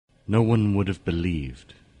No one would have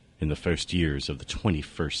believed, in the first years of the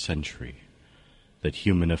 21st century, that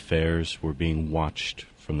human affairs were being watched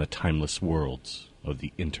from the timeless worlds of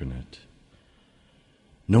the Internet.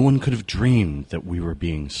 No one could have dreamed that we were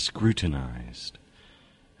being scrutinized,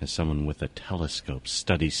 as someone with a telescope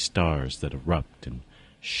studies stars that erupt and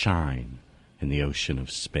shine in the ocean of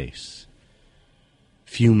space.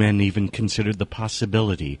 Few men even considered the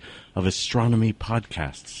possibility of astronomy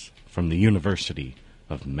podcasts from the University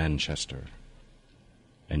of Manchester.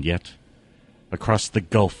 And yet, across the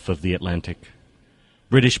gulf of the Atlantic,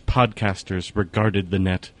 British podcasters regarded the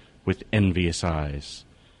net with envious eyes,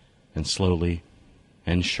 and slowly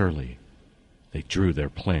and surely they drew their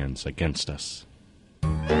plans against us. The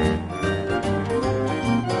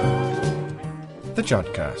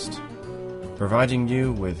Jodcast, providing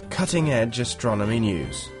you with cutting-edge astronomy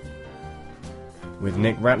news. With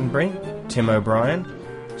Nick Rattenbury, Tim O'Brien,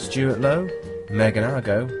 Stuart Lowe, Megan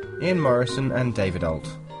Argo, Ian Morrison and David Alt.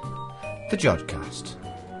 The Jodcast,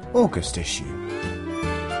 August issue.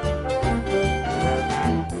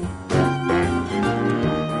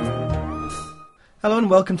 Hello and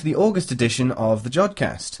welcome to the August edition of the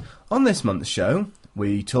Jodcast. On this month's show,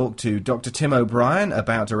 we talk to Dr. Tim O'Brien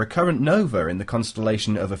about a recurrent nova in the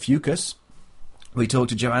constellation of Ophiuchus. We talk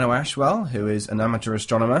to Johanna Ashwell, who is an amateur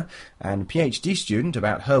astronomer and PhD student,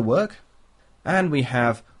 about her work. And we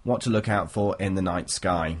have what to look out for in the night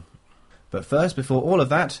sky. But first, before all of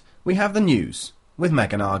that, we have the news with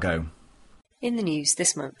Megan Argo. In the news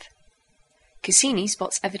this month, Cassini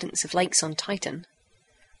spots evidence of lakes on Titan.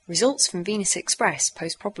 Results from Venus Express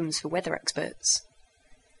pose problems for weather experts.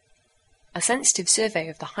 A sensitive survey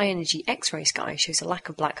of the high-energy X-ray sky shows a lack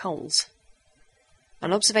of black holes.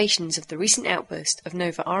 And observations of the recent outburst of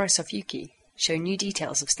nova Ares Ophiuchi show new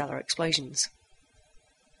details of stellar explosions.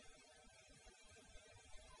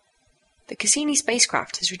 The Cassini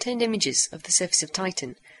spacecraft has returned images of the surface of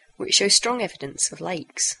Titan, which show strong evidence of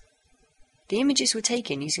lakes. The images were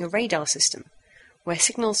taken using a radar system, where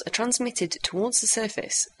signals are transmitted towards the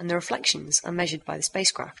surface and the reflections are measured by the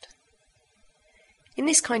spacecraft. In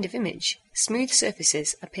this kind of image, smooth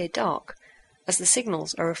surfaces appear dark as the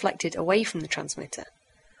signals are reflected away from the transmitter,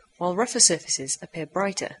 while rougher surfaces appear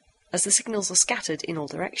brighter as the signals are scattered in all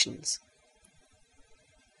directions.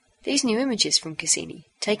 These new images from Cassini,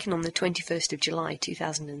 taken on the 21st of July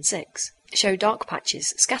 2006, show dark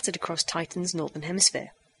patches scattered across Titan's northern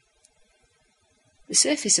hemisphere. The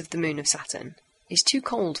surface of the moon of Saturn is too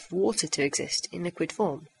cold for water to exist in liquid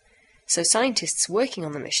form, so scientists working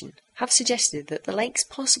on the mission have suggested that the lakes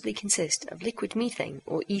possibly consist of liquid methane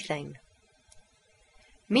or ethane.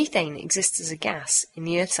 Methane exists as a gas in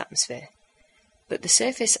the Earth's atmosphere, but the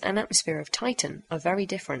surface and atmosphere of Titan are very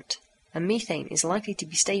different, and methane is likely to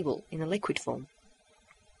be stable in a liquid form.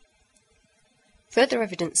 Further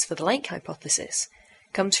evidence for the lake hypothesis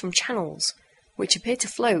comes from channels which appear to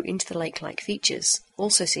flow into the lake-like features,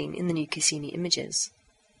 also seen in the new Cassini images.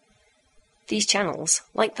 These channels,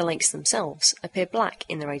 like the lakes themselves, appear black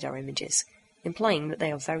in the radar images, implying that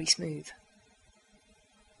they are very smooth.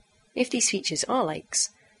 If these features are lakes,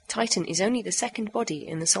 Titan is only the second body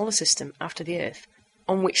in the solar system after the Earth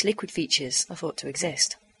on which liquid features are thought to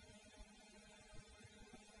exist.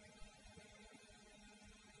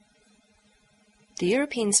 The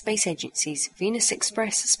European Space Agency's Venus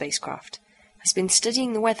Express spacecraft has been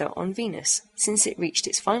studying the weather on Venus since it reached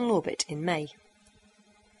its final orbit in May.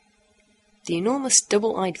 The enormous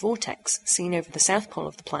double-eyed vortex seen over the south pole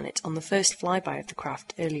of the planet on the first flyby of the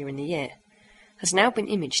craft earlier in the year has now been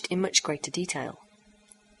imaged in much greater detail.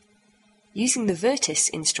 Using the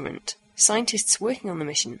Vertis instrument, scientists working on the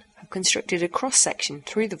mission have constructed a cross-section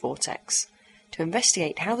through the vortex to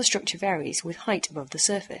investigate how the structure varies with height above the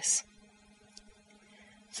surface.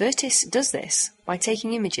 Vertis does this by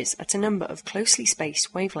taking images at a number of closely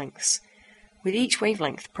spaced wavelengths, with each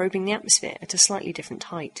wavelength probing the atmosphere at a slightly different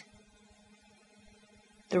height.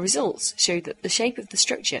 The results show that the shape of the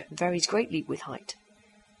structure varies greatly with height.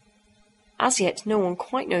 As yet, no one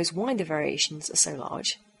quite knows why the variations are so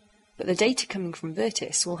large, but the data coming from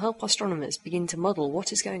Vertis will help astronomers begin to model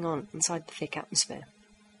what is going on inside the thick atmosphere.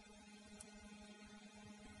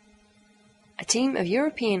 A team of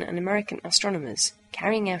European and American astronomers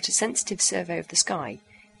carrying out a sensitive survey of the sky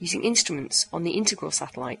using instruments on the Integral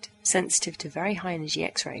satellite sensitive to very high-energy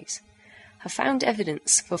X-rays have found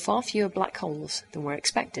evidence for far fewer black holes than were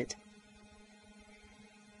expected.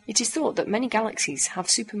 It is thought that many galaxies have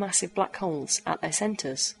supermassive black holes at their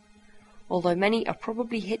centres, although many are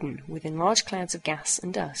probably hidden within large clouds of gas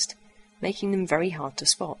and dust, making them very hard to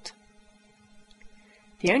spot.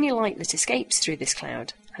 The only light that escapes through this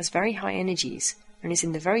cloud has very high energies and is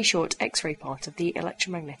in the very short X-ray part of the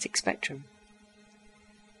electromagnetic spectrum.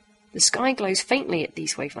 The sky glows faintly at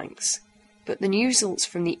these wavelengths, but the new results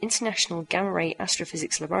from the International Gamma-Ray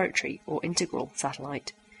Astrophysics Laboratory, or Integral,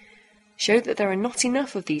 satellite show that there are not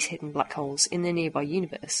enough of these hidden black holes in the nearby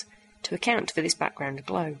universe to account for this background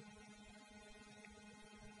glow.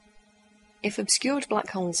 If obscured black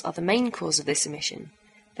holes are the main cause of this emission,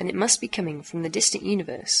 then it must be coming from the distant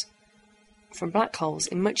universe, from black holes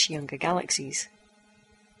in much younger galaxies.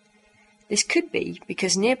 This could be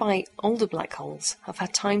because nearby older black holes have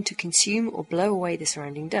had time to consume or blow away the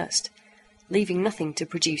surrounding dust, leaving nothing to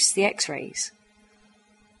produce the X-rays,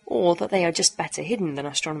 or that they are just better hidden than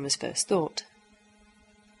astronomers first thought.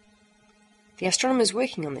 The astronomers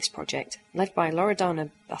working on this project, led by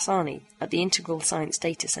Loredana Bassani at the Integral Science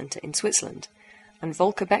Data Center in Switzerland and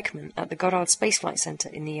Volker Beckmann at the Goddard Space Flight Center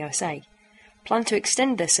in the USA, plan to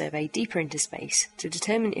extend their survey deeper into space to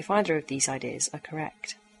determine if either of these ideas are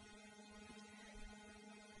correct.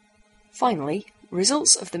 Finally,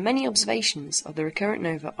 results of the many observations of the recurrent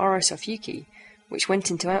nova Aros Ophiuchi, which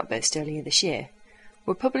went into outburst earlier this year,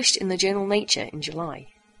 were published in the journal Nature in July.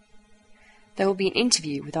 There will be an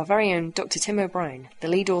interview with our very own Dr. Tim O'Brien, the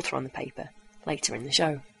lead author on the paper, later in the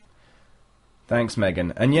show. Thanks,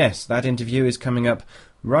 Megan. And yes, that interview is coming up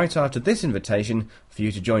right after this invitation for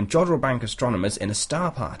you to join Jodrell Bank astronomers in a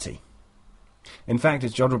star party. In fact,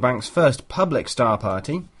 it's Jodrell Bank's first public star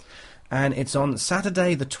party, and it's on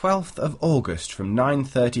Saturday the 12th of August from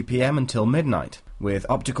 9:30 p.m. until midnight, with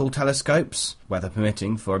optical telescopes, weather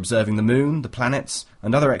permitting, for observing the moon, the planets,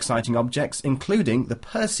 and other exciting objects, including the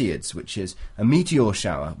Perseids, which is a meteor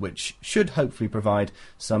shower which should hopefully provide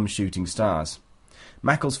some shooting stars.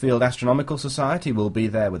 Macclesfield Astronomical Society will be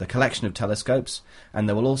there with a collection of telescopes, and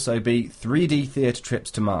there will also be 3D theatre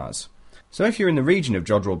trips to Mars. So if you're in the region of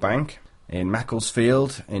Jodrell Bank, in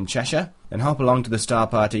Macclesfield, in Cheshire, then hop along to the star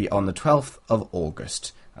party on the 12th of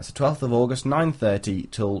August. That's the 12th of August, 9:30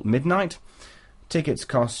 till midnight. Tickets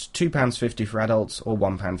cost £2.50 for adults or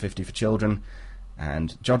 £1.50 for children,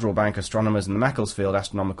 and Jodrell Bank astronomers and the Macclesfield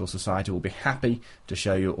Astronomical Society will be happy to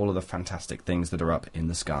show you all of the fantastic things that are up in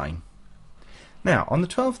the sky. Now, on the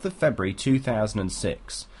 12th of February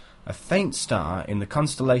 2006, a faint star in the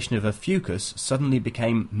constellation of Ophiuchus suddenly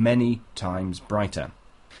became many times brighter.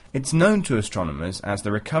 It's known to astronomers as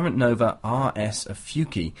the recurrent nova RS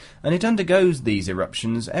Ophiuchi, and it undergoes these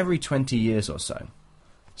eruptions every 20 years or so.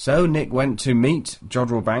 So Nick went to meet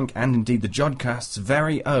Jodrell Bank and indeed the Jodcast's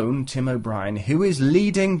very own Tim O'Brien, who is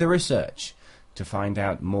leading the research to find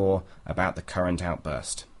out more about the current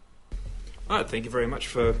outburst. Right, thank you very much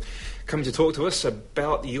for coming to talk to us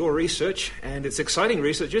about your research, and it's exciting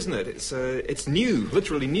research, isn't it? It's new,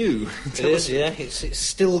 literally new. It is, yeah. It's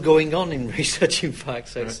still going on in research, in fact.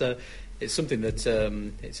 So it's something that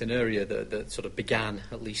it's an area that sort of began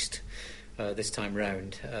at least this time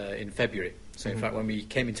round in February. So in fact, when we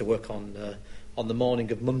came into work on the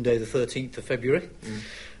morning of Monday, the 13th of February.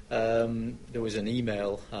 There was an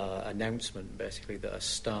email announcement, basically, that a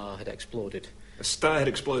star had exploded. A star had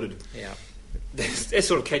exploded? Yeah. It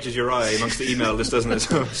sort of catches your eye amongst the email list, doesn't it?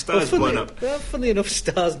 So stars blown up. Well, funnily enough,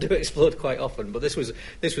 stars do explode quite often, but this was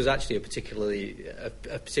actually a particular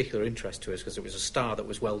interest to us because it was a star that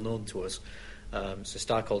was well known to us. It's a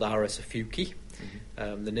star called Aros Ophiuchi.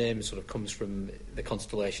 The name sort of comes from the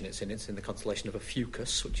constellation it's in. It's in the constellation of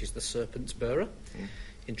Ophiuchus, which is the serpent's bearer.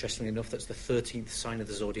 Interestingly enough, that's the 13th sign of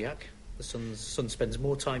the zodiac. The sun spends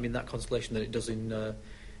more time in that constellation than it does in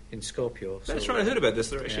Scorpio. That's right, I heard about this.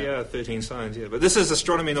 There actually are 13 signs, yeah. But this is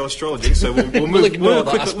astronomy, not astrology, so we'll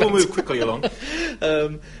move quickly along.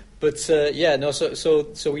 So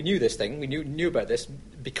we knew this thing. We knew about this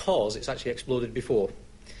because it's actually exploded before.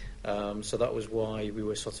 So that was why we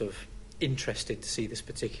were sort of interested to see this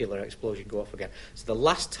particular explosion go off again. So the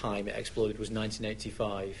last time it exploded was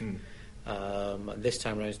 1985. And this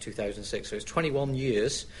time around is 2006. So it's 21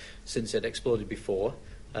 years since it exploded before.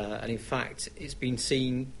 And in fact, it's been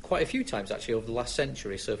seen quite a few times actually over the last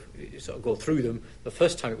century. So if you sort of go through them, the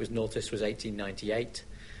first time it was noticed was 1898,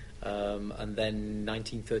 and then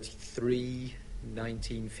 1933,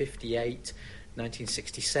 1958,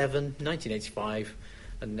 1967, 1985,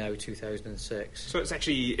 and now 2006. So it's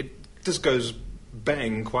actually, it just goes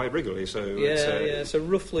bang quite regularly. So yeah. So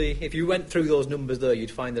roughly, if you went through those numbers there, you'd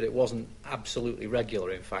find that it wasn't absolutely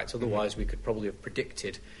regular. In fact, otherwise we could probably have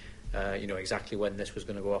predicted. Exactly when this was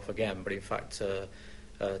going to go off again, but in fact,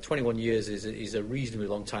 21 years is a reasonably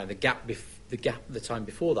long time. The time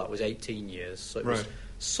before that was 18 years, so it was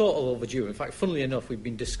sort of overdue. In fact, funnily enough, we'd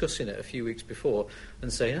been discussing it a few weeks before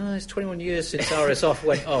and saying, it's 21 years since RSOF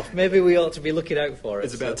went off. Maybe we ought to be looking out for it.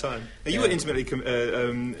 It's about time. Now, you were intimately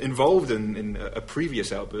involved in a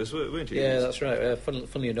previous outburst, weren't you? Yeah, that's right.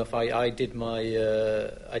 Funnily enough, I did my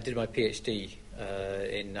PhD.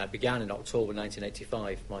 I began in October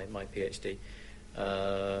 1985. My PhD.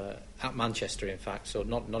 At Manchester, in fact, so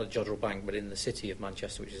not at Jodrell Bank, but in the city of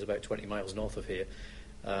Manchester, which is about 20 miles north of here.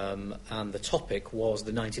 And the topic was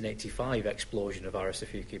the 1985 explosion of RS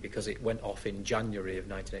Ophiuchi, because it went off in January of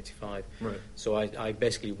 1985. Right. So I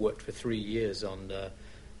basically worked for 3 years on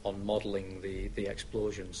modelling the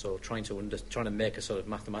explosion. So trying to make a sort of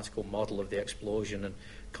mathematical model of the explosion and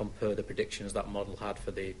compare the predictions that model had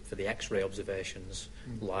for the X-ray observations,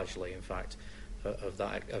 largely, in fact, of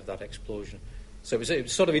that explosion. So it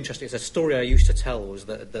was sort of interesting. It's a story I used to tell, was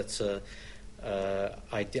that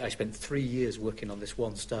I spent 3 years working on this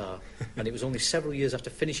one star, and it was only several years after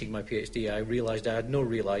finishing my PhD I realised I had no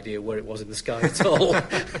real idea where it was in the sky at all,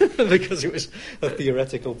 because it was a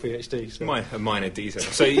theoretical PhD. So. A minor detail.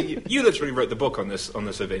 So you literally wrote the book on this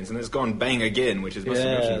event, and it's gone bang again, which must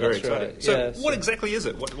have been very exciting. Right. So what exactly is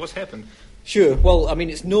it? What's happened? Sure. Well, I mean,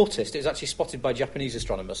 it's noticed. It's actually spotted by Japanese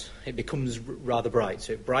astronomers. It becomes rather bright.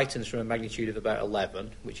 So it brightens from a magnitude of about 11,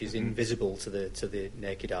 which is invisible to the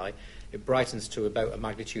naked eye. It brightens to about a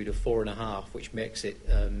magnitude of 4.5, which makes it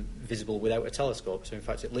visible without a telescope. So, in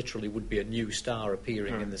fact, it literally would be a new star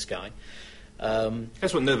appearing in the sky.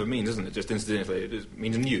 That's what nova means, isn't it? Just incidentally, it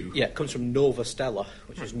means new. Yeah, it comes from Nova Stella,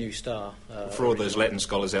 which is new star. For all those Latin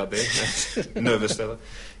scholars out there, Nova Stella,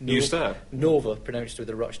 new star. Nova, pronounced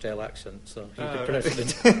with a Rochdale accent, so you could pronounce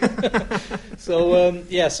it.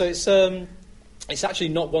 So it's actually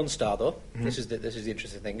not one star though. Mm-hmm. This is the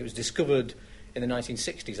interesting thing. It was discovered in the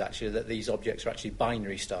 1960s actually that these objects are actually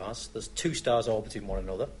binary stars. There's two stars orbiting one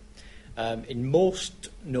another. In most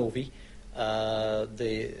novae,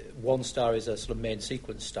 the one star is a sort of main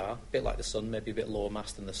sequence star, a bit like the Sun, maybe a bit lower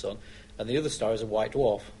mass than the Sun, and the other star is a white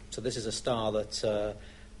dwarf. So this is a star that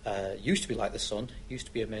used to be like the Sun, used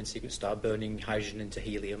to be a main sequence star, burning hydrogen into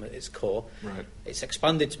helium at its core. Right. It's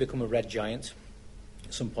expanded to become a red giant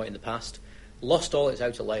at some point in the past, lost all its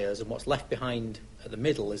outer layers, and what's left behind at the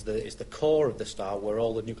middle is the core of the star where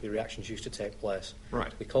all the nuclear reactions used to take place.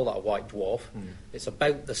 Right. We call that a white dwarf. It's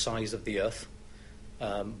about the size of the Earth,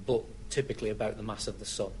 but typically about the mass of the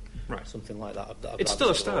Sun. Right. Something like that. It's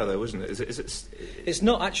still a star, though, isn't it? It's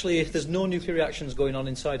not actually. There's no nuclear reactions going on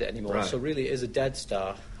inside it anymore, right. So really it is a dead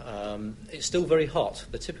star. It's still very hot.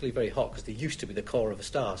 They're typically very hot because they used to be the core of a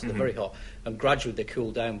star, so they're very hot. And gradually they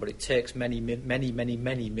cool down, but it takes many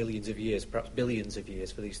millions of years, perhaps billions of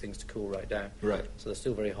years, for these things to cool right down. Right. So they're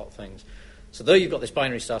still very hot things. So there you've got this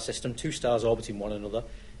binary star system, two stars orbiting one another.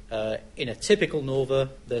 In a typical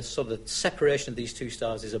nova, the sort of separation of these two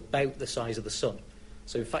stars is about the size of the Sun.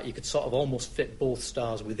 So in fact, you could sort of almost fit both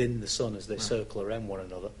stars within the Sun as they circle around one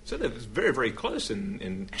another. So they're very, very close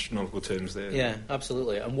in astronomical terms there. Yeah,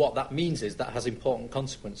 absolutely. And what that means is that has important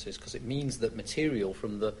consequences, because it means that material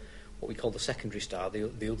from what we call the secondary star,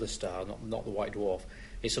 the other star, not the white dwarf,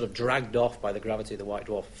 is sort of dragged off by the gravity of the white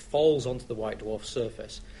dwarf, falls onto the white dwarf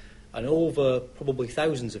surface, and over probably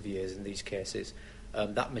thousands of years in these cases,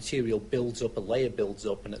 that material builds up, a layer builds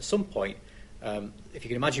up, and at some point, if you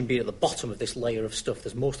can imagine being at the bottom of this layer of stuff,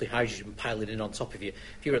 there's mostly hydrogen piling in on top of you.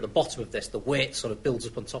 If you're at the bottom of this, the weight sort of builds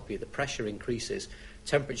up on top of you, the pressure increases,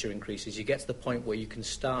 temperature increases, you get to the point where you can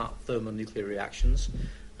start thermonuclear reactions,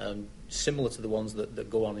 similar to the ones that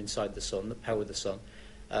go on inside the Sun, that power the Sun.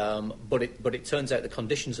 But it turns out the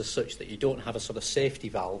conditions are such that you don't have a sort of safety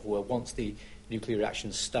valve where once the nuclear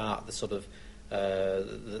reactions start, the sort of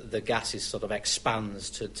the gases sort of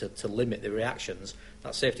expands to limit the reactions.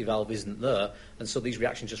 That safety valve isn't there, and so these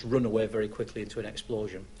reactions just run away very quickly into an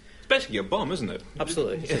explosion. It's basically a bomb, isn't it?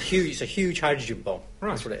 Absolutely. It's a huge hydrogen bomb. Right.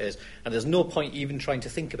 That's what it is. And there's no point even trying to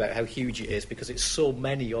think about how huge it is, because it's so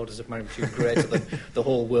many orders of magnitude greater than the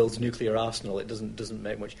whole world's nuclear arsenal. It doesn't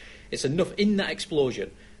make much. It's enough in that explosion.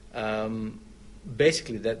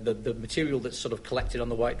 Basically, the material that's sort of collected on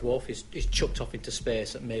the white dwarf is chucked off into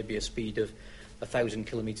space at maybe a speed of 1,000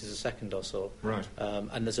 kilometres a second or so. Right.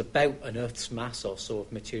 And there's about an Earth's mass or so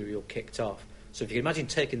of material kicked off. So if you can imagine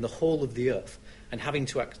taking the whole of the Earth and having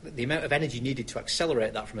to the amount of energy needed to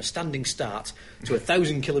accelerate that from a standing start to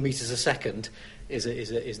 1,000 kilometres a second is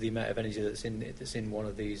the amount of energy that's in one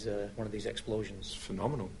of these explosions. It's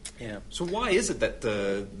phenomenal. Yeah. So why is it that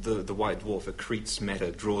the white dwarf accretes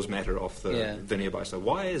matter, draws matter off the nearby star?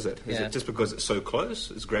 Why is it? Is it just because it's so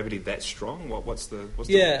close? Is gravity that strong? What's the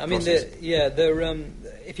process?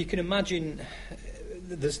 If you can imagine,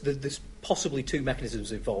 there's possibly two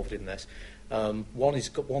mechanisms involved in this.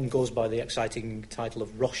 One goes by the exciting title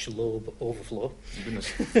of Roche lobe overflow,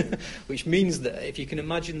 which means that if you can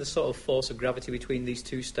imagine the sort of force of gravity between these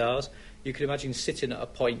two stars, you can imagine sitting at a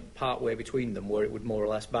point partway between them where it would more or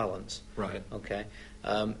less balance. Right. Okay.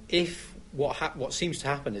 If what seems to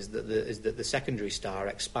happen is that the secondary star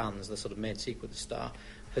expands, the sort of main sequence star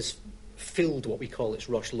has filled what we call its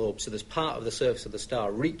Roche lobe. So there's part of the surface of the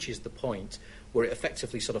star reaches the point where it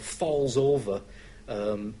effectively sort of falls over.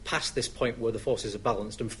 Past this point where the forces are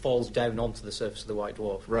balanced and falls down onto the surface of the white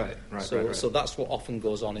dwarf. Right. So that's what often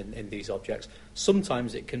goes on in these objects.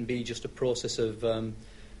 Sometimes it can be just a process of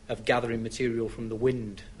gathering material from the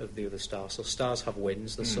wind of the other star. So stars have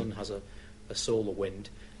winds. The sun has a solar wind.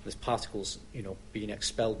 There's particles, being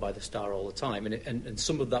expelled by the star all the time, and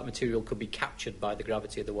some of that material could be captured by the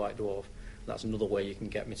gravity of the white dwarf. That's another way you can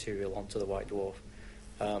get material onto the white dwarf.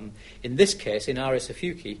 In this case, in Ares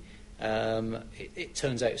Ophiuchi, it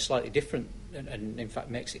turns out slightly different, and in fact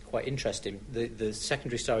makes it quite interesting. The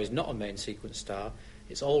secondary star is not a main sequence star.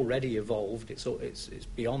 It's already evolved. It's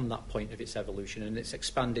beyond that point of its evolution, and it's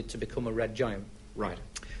expanded to become a red giant. Right.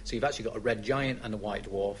 So you've actually got a red giant and a white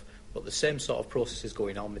dwarf, but the same sort of process is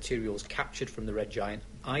going on. Materials captured from the red giant,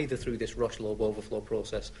 either through this Roche lobe overflow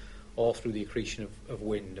process or through the accretion of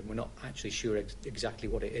wind, and we're not actually sure exactly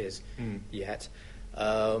what it is yet.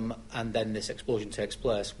 And then this explosion takes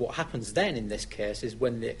place. What happens then in this case is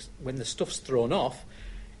when the stuff's thrown off,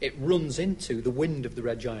 it runs into the wind of the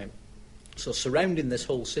red giant. So surrounding this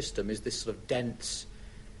whole system is this sort of dense,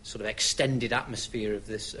 sort of extended atmosphere of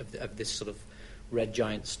this sort of red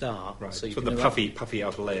giant star. Right. So the puffy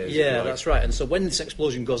outer layers. Yeah, that's right. And so when this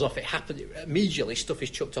explosion goes off, it happens immediately. Stuff is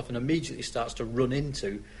chucked off and immediately starts to run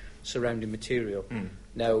into surrounding material.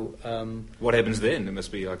 Now, what happens then? It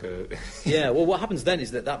must be like a well, what happens then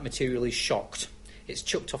is that material is shocked. It's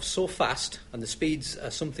chucked off so fast, and the speeds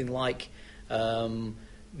are something like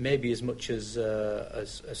maybe as much as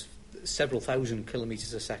several thousand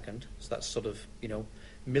kilometres a second. So that's sort of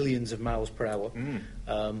millions of miles per hour.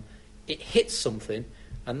 It hits something,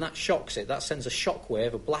 and that shocks it. That sends a shock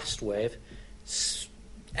wave, a blast wave,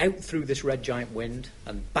 out through this red giant wind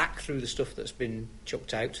and back through the stuff that's been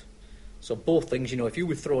chucked out. So both things, if you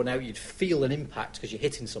were thrown out, you'd feel an impact because you're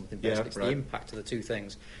hitting something. Basically, it's the impact of the two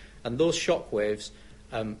things, and those shock waves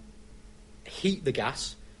heat the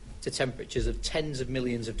gas to temperatures of tens of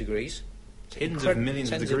millions of degrees. Tens of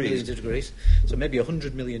millions of degrees. So maybe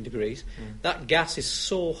 100 million degrees. That gas is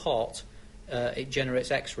so hot, it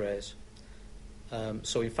generates X-rays.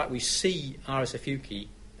 So in fact, we see Ares Ophiuchi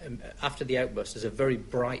after the outburst as a very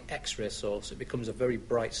bright X-ray source. It becomes a very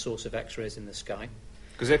bright source of X-rays in the sky.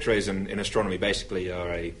 Because X-rays in astronomy basically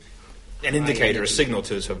are an indicator, a signal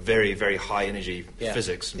to sort of very, very high energy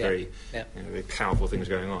physics, very powerful things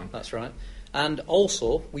going on. That's right. And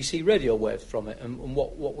also, we see radio waves from it. And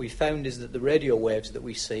what we found is that the radio waves that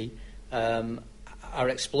we see are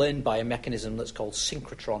explained by a mechanism that's called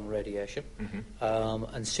synchrotron radiation.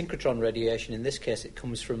 And synchrotron radiation, in this case, it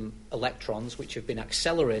comes from electrons which have been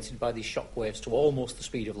accelerated by these shock waves to almost the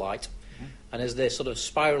speed of light. And as they sort of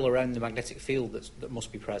spiral around the magnetic field that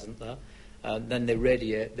must be present there, then they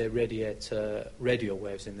radiate radio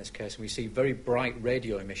waves in this case. And we see very bright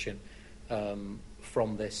radio emission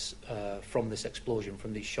from this explosion,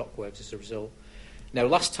 from these shock waves as a result. Now,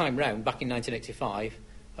 last time round, back in 1985,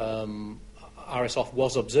 RSOF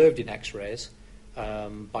was observed in X-rays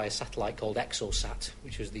by a satellite called EXOSAT,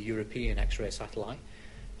 which was the European X-ray satellite.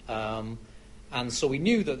 And so we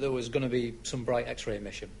knew that there was going to be some bright X-ray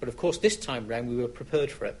emission. But of course, this time round, we were prepared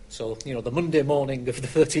for it. So, the Monday morning of the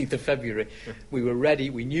 13th of February, we were ready.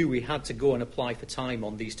 We knew we had to go and apply for time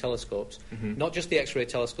on these telescopes. Not just the X-ray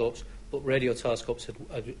telescopes, but radio telescopes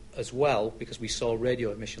as well, because we saw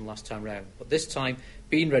radio emission last time round. But this time,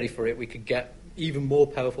 being ready for it, we could get even more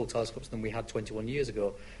powerful telescopes than we had 21 years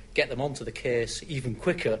ago, get them onto the case even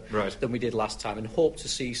quicker than we did last time, and hope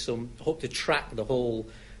to track the whole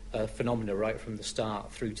phenomena right from the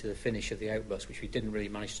start through to the finish of the outburst, which we didn't really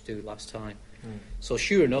manage to do last time. So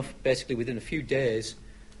sure enough, basically within a few days,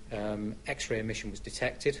 X-ray emission was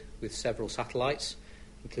detected with several satellites,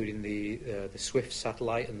 including the SWIFT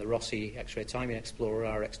satellite and the Rossi X-ray Timing Explorer,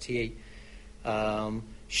 RXTE,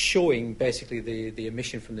 showing basically the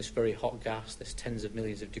emission from this very hot gas, this tens of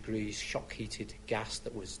millions of degrees shock-heated gas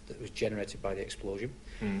that was generated by the explosion.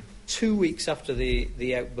 2 weeks after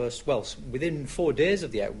the outburst, well, within 4 days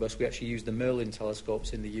of the outburst, we actually used the Merlin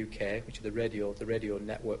telescopes in the UK, which are the radio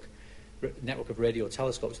network of radio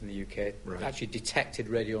telescopes in the UK, actually detected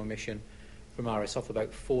radio emission from RSF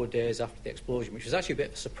about 4 days after the explosion, which was actually a bit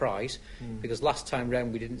of a surprise, because last time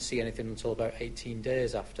round we didn't see anything until about 18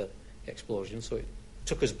 days after the explosion, so it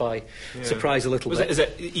took us by surprise a little bit. Is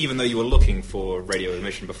that even though you were looking for radio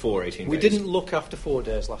emission before 18 days? We didn't look after 4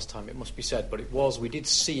 days last time, it must be said, but we did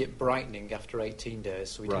see it brightening after 18 days,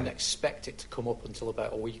 so we didn't expect it to come up until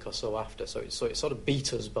about a week or so after, so it sort of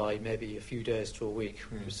beat us by maybe a few days to a week,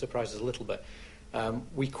 which surprised us a little bit.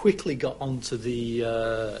 We quickly got onto the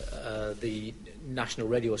National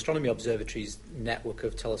Radio Astronomy Observatory's network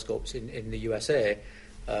of telescopes in the USA,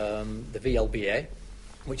 the VLBA,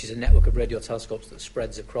 which is a network of radio telescopes that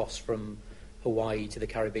spreads across from Hawaii to the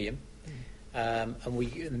Caribbean. And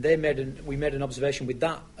we made an observation with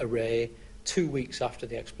that array 2 weeks after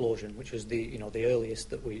the explosion, which was the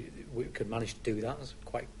earliest that we could manage to do that. It was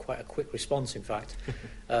quite a quick response, in fact.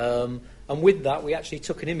 And with that, we actually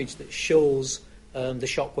took an image that shows the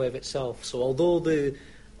shockwave itself. So although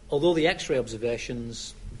the X-ray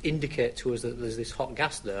observations indicate to us that there's this hot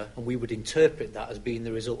gas there, and we would interpret that as being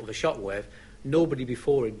the result of a shockwave, nobody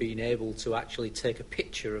before had been able to actually take a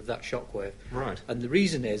picture of that shockwave. Right. And the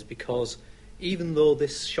reason is because even though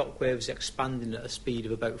this shockwave is expanding at a speed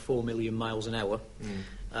of about 4 million miles an hour,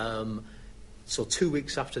 so 2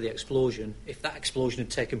 weeks after the explosion, if that explosion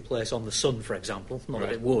had taken place on the sun, for example, not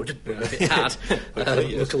that it would, but if it had,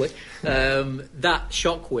 luckily, that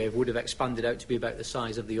shockwave would have expanded out to be about the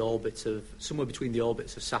size of somewhere between the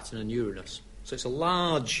orbits of Saturn and Uranus. So it's a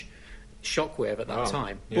large shockwave at that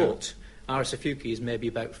time, but RS Ophiuchi is maybe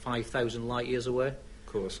about 5,000 light years away. Of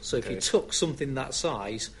course. So if you took something that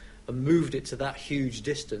size and moved it to that huge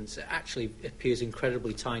distance, it actually appears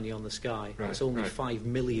incredibly tiny on the sky. It's only 5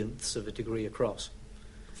 millionths of a degree across.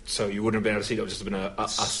 So you wouldn't have been able to see it, it would just have been a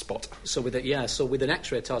spot. So with an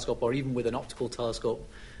X-ray telescope, or even with an optical telescope,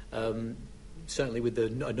 certainly with a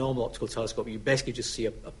normal optical telescope, you basically just see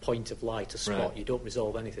a point of light, a spot. You don't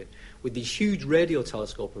resolve anything. With these huge radio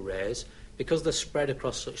telescope arrays, because they're spread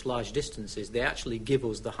across such large distances, they actually give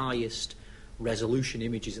us the highest resolution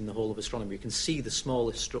images in the whole of astronomy. You can see the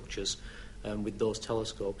smallest structures with those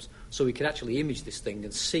telescopes. So we could actually image this thing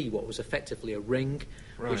and see what was effectively a ring,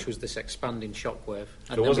 which was this expanding shockwave.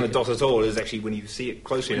 So it wasn't a dot at all, it was actually, when you see it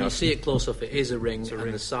closely enough... When you see it close up, it is a ring,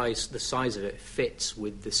 and the size of it fits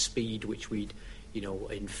with the speed which we'd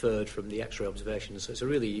inferred from the X-ray observations. So it's a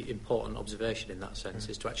really important observation in that sense,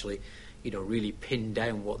 is to actually really pin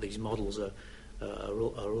down what these models are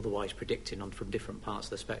otherwise predicting from different parts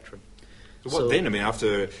of the spectrum. So what then? I mean,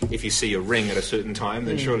 if you see a ring at a certain time,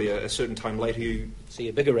 then surely a certain time later you... See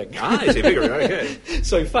a bigger ring. You see a bigger ring, okay.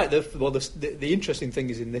 So in fact, the interesting thing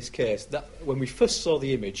is in this case, that when we first saw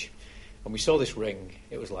the image, and we saw this ring,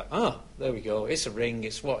 it was like, there we go, it's a ring,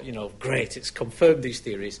 it's great, it's confirmed these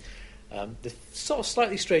theories. The sort of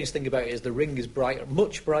slightly strange thing about it is the ring is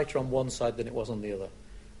much brighter on one side than it was on the other.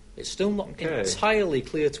 It's still not entirely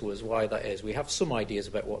clear to us why that is. We have some ideas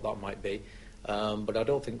about what that might be, but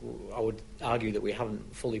I would argue that we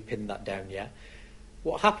haven't fully pinned that down yet.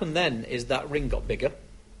 What happened then is that ring got bigger,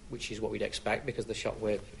 which is what we'd expect because the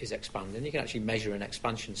shockwave is expanding. You can actually measure an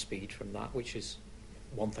expansion speed from that, which is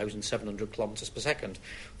 1,700 kilometres per second,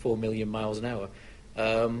 4 million miles an hour.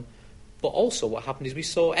 But also what happened is we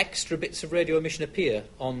saw extra bits of radio emission appear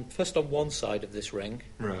first on one side of this ring,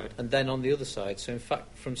 and then on the other side. So in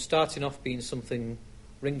fact, from starting off being something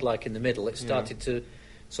ring-like in the middle, it started to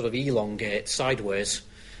sort of elongate sideways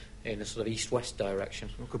in a sort of east-west direction.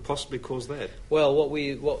 What could possibly cause that? Well,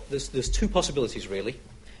 there's two possibilities really.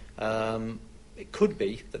 It could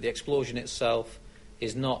be that the explosion itself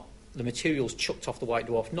is not the materials chucked off the white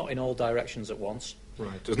dwarf, not in all directions at once.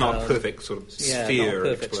 Right, it's not a perfect sort of sphere. Not a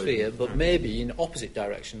perfect sphere, but maybe in opposite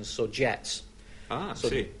directions, so jets.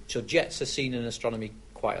 So jets are seen in astronomy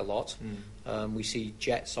quite a lot. We see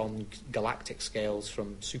jets on galactic scales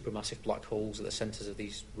from supermassive black holes at the centres of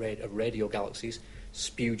these radio galaxies,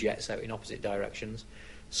 spew jets out in opposite directions.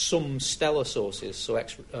 Some stellar sources, so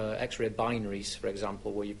X-ray binaries, for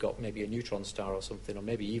example, where you've got maybe a neutron star or something, or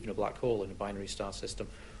maybe even a black hole in a binary star system,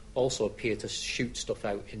 also appear to shoot stuff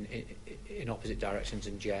out in opposite directions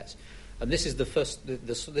in jets. And this is the first.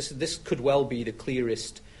 This could well be the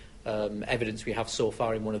clearest evidence we have so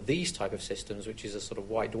far in one of these type of systems, which is a sort of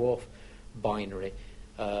white dwarf binary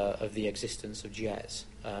of the existence of jets.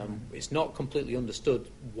 It's not completely understood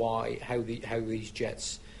how these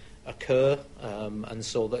jets occur, and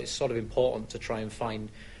so that it's sort of important to try and find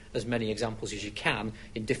as many examples as you can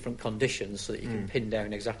in different conditions so that you can pin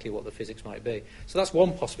down exactly what the physics might be. So that's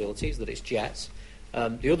one possibility, is that it's jets.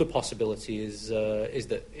 The other possibility is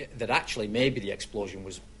that actually maybe the explosion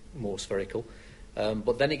was more spherical,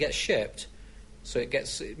 but then it gets shaped. So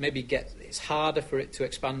it's harder for it to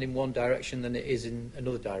expand in one direction than it is in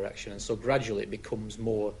another direction, and so gradually it becomes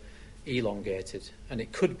more elongated. And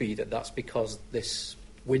it could be that that's because this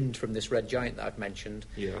wind from this red giant that I've mentioned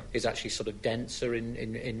is actually sort of denser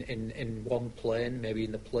in one plane, maybe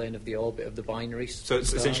in the plane of the orbit of the binary So it's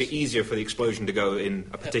stars. essentially easier for the explosion to go in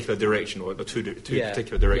a particular direction, or two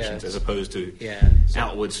particular directions, as opposed to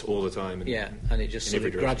outwards all the time. And it just sort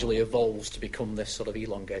of gradually evolves to become this sort of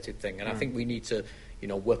elongated thing. And I think we need to,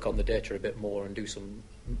 work on the data a bit more and do some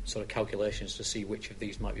sort of calculations to see which of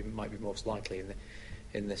these might be most likely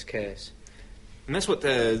in this case. And that's what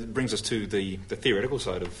brings us to the theoretical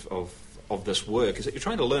side of this work, is that you're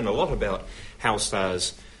trying to learn a lot about how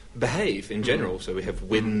stars behave in general. So we have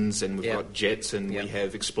winds, and we've got jets, and we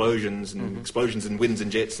have explosions, and explosions and winds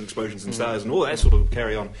and jets, and explosions and stars, and all that sort of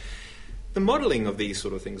carry on. The modelling of these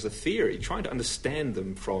sort of things, the theory, trying to understand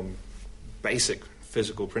them from basic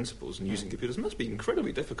physical principles and using computers must be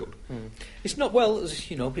incredibly difficult. It's not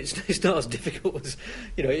it's not as difficult as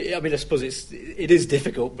I mean, I suppose it is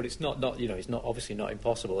difficult, but it's not it's not obviously not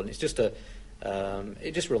impossible, and it's just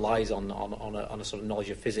it just relies on a sort of knowledge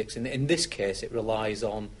of physics. In this case, it relies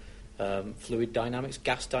on fluid dynamics,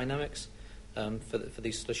 gas dynamics, for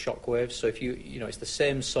these sort of shock waves. So if it's the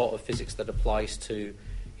same sort of physics that applies to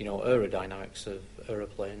aerodynamics of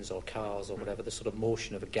aeroplanes or cars or whatever, the sort of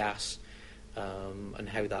motion of a gas. And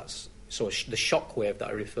how that's the shock wave that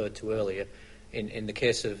I referred to earlier. In the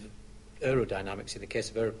case of aerodynamics, in the case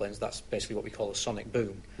of aeroplanes, that's basically what we call a sonic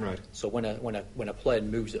boom. Right. So when a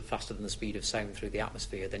plane moves at faster than the speed of sound through the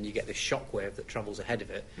atmosphere, then you get this shock wave that travels ahead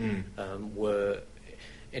of it, where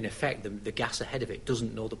in effect the gas ahead of it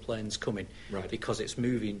doesn't know the plane's coming, because it's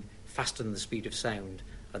moving faster than the speed of sound.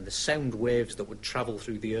 And the sound waves that would travel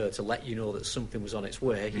through the air to let you know that something was on its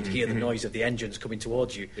way, you'd hear the noise of the engines coming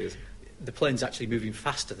towards you. Yes. The plane's actually moving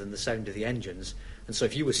faster than the sound of the engines, and so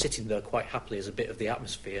if you were sitting there quite happily as a bit of the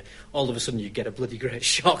atmosphere, all of a sudden you get a bloody great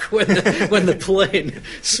shock when the plane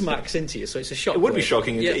smacks into you. So it's a shock wave. It would be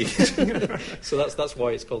shocking indeed. So that's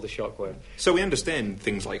why it's called a shock wave. So we understand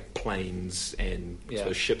things like planes and sort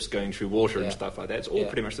of ships going through water and stuff like that. It's all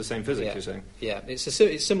pretty much the same physics, you're saying? Yeah, it's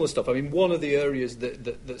similar stuff. I mean, one of the areas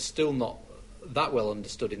that's still not that well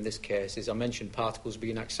understood in this case is I mentioned particles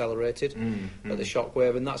being accelerated at the shock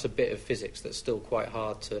wave, and that's a bit of physics that's still quite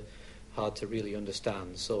hard to really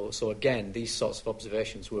understand. So again, these sorts of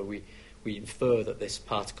observations where we infer that this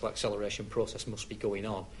particle acceleration process must be going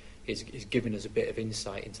on is giving us a bit of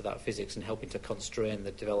insight into that physics and helping to constrain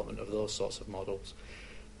the development of those sorts of models.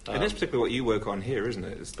 And that's particularly what you work on here, isn't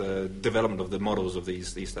it? It's the development of the models of these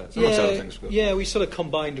stars. We sort of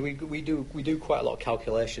combined. We do quite a lot of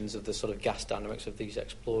calculations of the sort of gas dynamics of these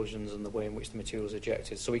explosions and the way in which the material is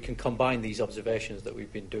ejected. So we can combine these observations that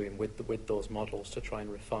we've been doing with those models to try and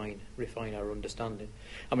refine our understanding.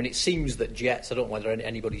 I mean, it seems that jets. I don't know whether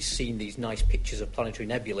anybody's seen these nice pictures of planetary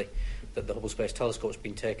nebulae that the Hubble Space Telescope's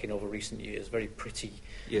been taking over recent years. Very pretty,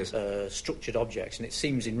 structured objects, and it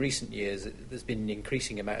seems in recent years that there's been an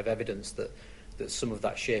increasing amount of evidence that some of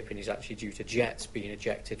that shaping is actually due to jets being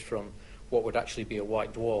ejected from what would actually be a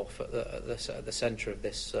white dwarf at the centre of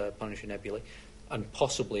this planetary nebula, and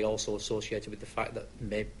possibly also associated with the fact that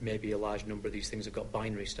maybe a large number of these things have got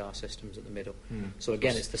binary star systems at the middle. So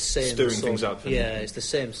again, it's the same stirring things up. It's the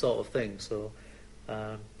same sort of thing. So,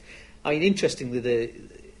 I mean, interestingly,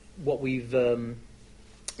 one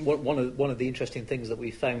of the interesting things that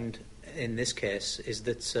we found in this case is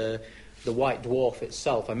that the white dwarf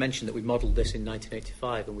itself, I mentioned that we modelled this in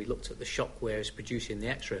 1985 and we looked at the shock waves producing the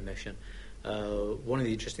X-ray emission. One of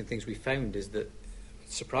the interesting things we found is that,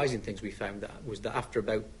 surprising things we found, was that after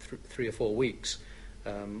about 3 or 4 weeks,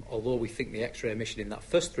 although we think the X-ray emission in that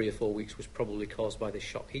first 3 or 4 weeks was probably caused by this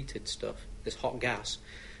shock-heated stuff, this hot gas,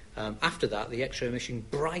 after that the X-ray emission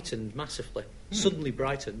brightened massively, suddenly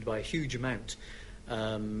brightened by a huge amount.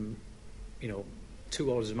 2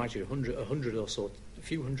 orders of magnitude, 100 or so, a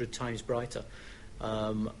few hundred times brighter,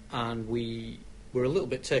 and we were a little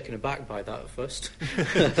bit taken aback by that at first.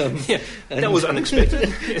 That was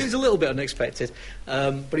unexpected. It was a little bit unexpected,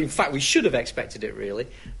 but in fact we should have expected it really,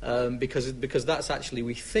 because that's actually,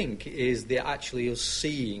 we think, is actually us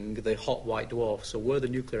seeing the hot white dwarf. So where the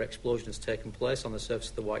nuclear explosion has taken place on the surface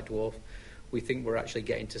of the white dwarf, we think we're actually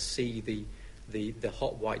getting to see the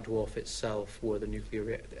hot white dwarf itself where the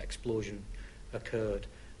nuclear explosion occurred.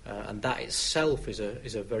 and that itself is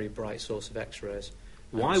a very bright source of X-rays.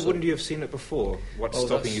 Why wouldn't you have seen it before? What's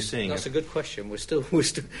stopping you seeing it? That's a good question.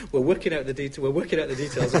 We're working out the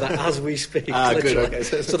details of that as we speak. Good. Okay.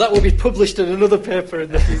 So that will be published in another paper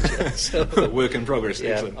in the future. So, work in progress. Yeah,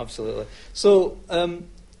 excellent. Absolutely. So,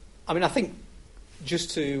 I think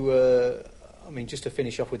just to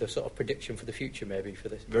finish off with a sort of prediction for the future, maybe for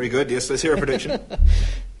this. Very good. Yes, let's hear a prediction.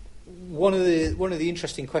 One of the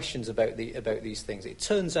interesting questions about these things. It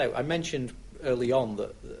turns out, I mentioned early on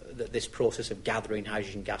that this process of gathering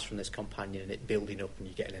hydrogen gas from this companion and it building up and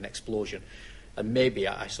you getting an explosion, and maybe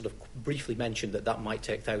I sort of briefly mentioned that might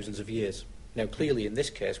take thousands of years. Now, clearly, in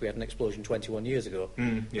this case, we had an explosion 21 years ago.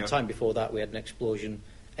 The time before that, we had an explosion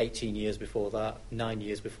 18 years before that, 9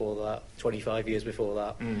 years before that, 25 years before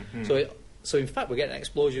that. So in fact, we're getting an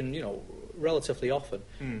explosion, relatively often.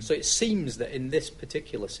 So it seems that in this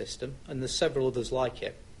particular system, and there's several others like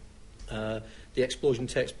it, the explosion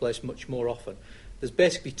takes place much more often. There's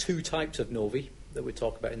basically two types of novae that we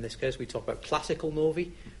talk about in this case. We talk about classical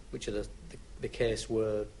novae, which are the case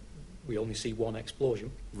where we only see one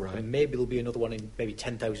explosion. Right. And maybe there'll be another one in maybe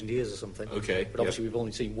 10,000 years or something. Okay. But obviously we've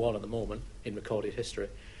only seen one at the moment in recorded history.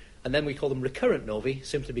 And then we call them recurrent novae,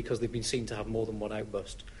 simply because they've been seen to have more than one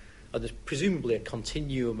outburst. And there's presumably a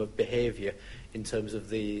continuum of behaviour in terms of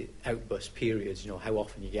the outburst periods, how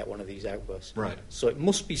often you get one of these outbursts. Right. So it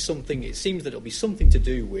must be something, it seems that it'll be something to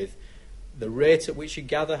do with the rate at which you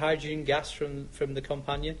gather hydrogen gas from the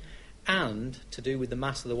companion, and to do with the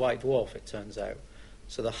mass of the white dwarf, it turns out.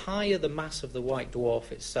 So the higher the mass of the white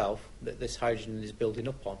dwarf itself that this hydrogen is building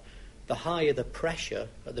up on, the higher the pressure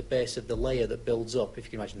at the base of the layer that builds up, if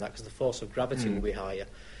you can imagine that, because the force of gravity will be higher.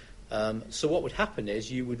 So what would happen is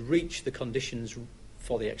you would reach the conditions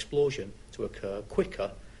for the explosion to occur quicker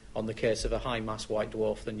on the case of a high mass white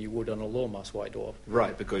dwarf than you would on a low mass white dwarf.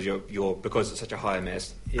 Right, because because it's such a high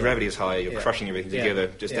mass, gravity is higher, you're crushing everything together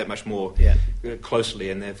that much more closely,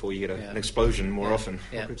 and therefore you get an explosion more often.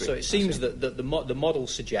 Yeah. So it seems that the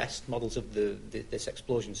models of this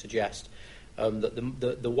explosion suggest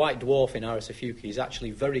that the white dwarf in Aris Ophiuchi is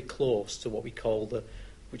actually very close to what we call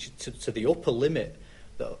to the upper limit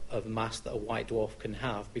of mass that a white dwarf can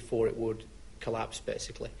have before it would collapse,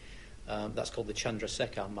 basically. That's called the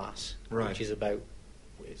Chandrasekhar mass, which is about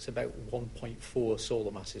 1.4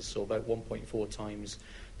 solar masses, so about 1.4 times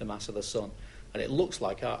the mass of the Sun. And it looks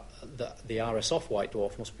like the RS-off white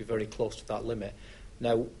dwarf must be very close to that limit.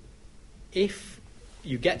 Now, if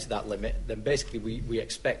you get to that limit, then basically we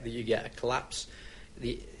expect that you get a collapse.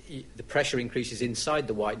 The pressure increases inside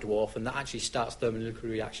the white dwarf, and that actually starts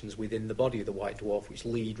thermonuclear reactions within the body of the white dwarf, which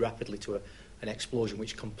lead rapidly to an explosion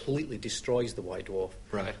which completely destroys the white dwarf.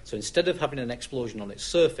 Right. So instead of having an explosion on its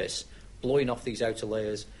surface, blowing off these outer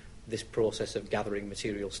layers, this process of gathering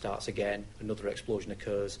material starts again, another explosion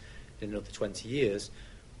occurs in another 20 years.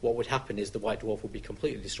 What would happen is the white dwarf would be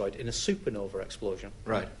completely destroyed in a supernova explosion.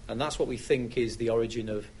 Right. And that's what we think is the origin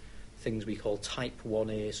of things we call type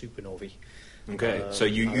 1a supernovae. Okay, so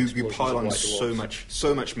you pile on so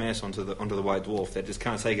much mass onto the white dwarf that just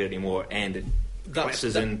can't take it anymore, and it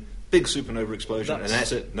collapses in big supernova explosion, and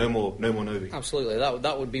that's it. No more novae. Absolutely,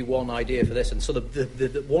 that would be one idea for this. And so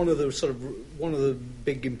one of the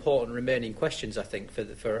big important remaining questions, I think,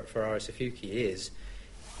 for Aris Ophiuchi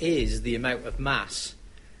is the amount of mass.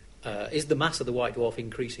 Is the mass of the white dwarf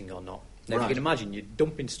increasing or not? Now, if you can imagine, you're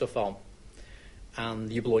dumping stuff on,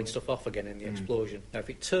 and you're blowing stuff off again in the explosion. Now, if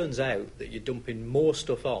it turns out that you're dumping more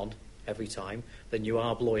stuff on every time than you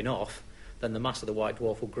are blowing off, then the mass of the white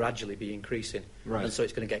dwarf will gradually be increasing. Right. And so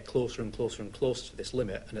it's going to get closer and closer and closer to this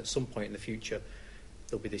limit, and at some point in the future,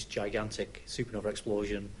 there'll be this gigantic supernova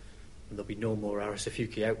explosion, and there'll be no more Aris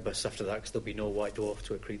Ophiuchi outbursts after that, because there'll be no white dwarf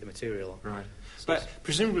to accrete the material on. Right. So but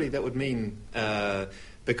presumably that would mean,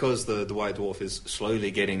 because the white dwarf is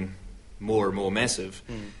slowly getting more and more massive,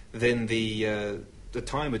 then the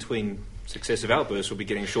time between successive outbursts will be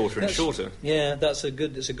getting shorter and shorter. Yeah, that's a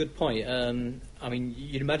good point. I mean,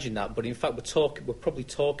 you'd imagine that, but in fact, we're probably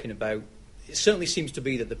talking about. It certainly seems to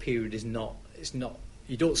be that the period is not. It's not.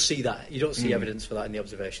 You don't see that. You don't see evidence for that in the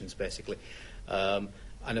observations, basically.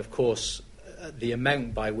 And of course, the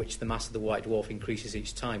amount by which the mass of the white dwarf increases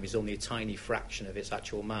each time is only a tiny fraction of its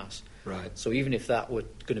actual mass. Right. So even if that were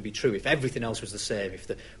going to be true, if everything else was the same, if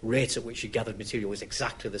the rate at which you gathered material was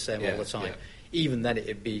exactly the same all the time, even then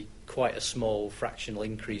it'd be quite a small fractional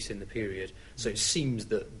increase in the period. So it seems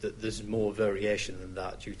that there's more variation than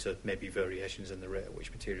that due to maybe variations in the rate at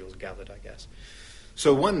which material is gathered, I guess.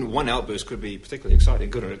 So one outburst could be particularly exciting,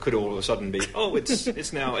 couldn't it? It could all of a sudden be,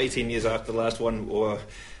 it's now 18 years after the last one, or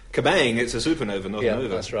kabang, it's a supernova, not an nova.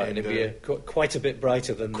 That's right. And it'd be quite a bit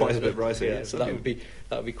brighter than quite a bit brighter. Yeah, so that would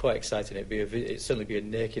be quite exciting. It'd certainly be a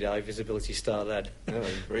naked eye visibility star then. Oh,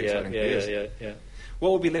 very exciting. Yeah.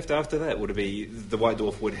 What would be left after that? Would it be the white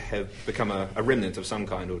dwarf would have become a remnant of some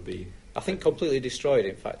kind, or would be? I think completely destroyed.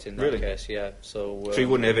 In fact, in that case, yeah. So you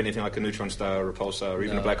wouldn't have anything like a neutron star or a pulsar or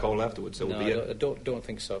even a black hole afterwards. That would be it. I don't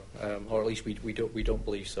think so, or at least we don't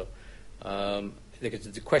believe so.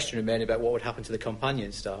 The question remains about what would happen to the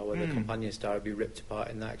companion star, whether the companion star would be ripped apart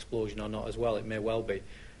in that explosion or not as well. It may well be.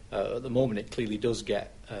 At the moment, it clearly does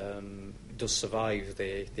survive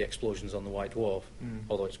the explosions on the white dwarf,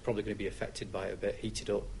 although it's probably going to be affected by it a bit, heated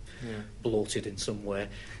up, bloated in some way,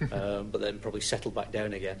 but then probably settled back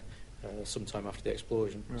down again sometime after the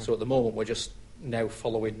explosion. Right. So at the moment, we're just now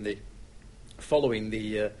following the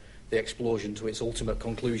explosion to its ultimate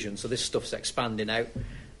conclusion. So this stuff's expanding out.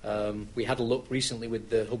 We had a look recently with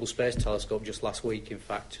the Hubble Space Telescope just last week, in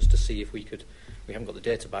fact, just to see if we could. We haven't got the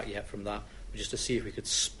data back yet from that, but just to see if we could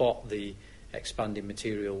spot the expanding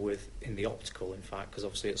material in the optical, in fact, because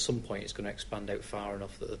obviously at some point it's going to expand out far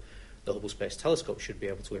enough that the Hubble Space Telescope should be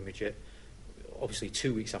able to image it. Obviously,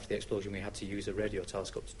 2 weeks after the explosion, we had to use a radio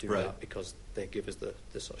telescope to do that because they give us the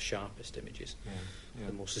sort of sharpest images,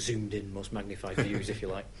 the most zoomed in, most magnified views, if you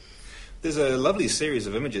like. There's a lovely series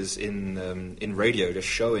of images in radio just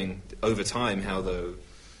showing over time how the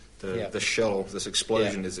shell, this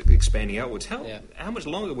explosion, is expanding outwards. How much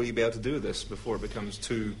longer will you be able to do this before it becomes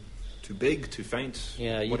too big, too faint?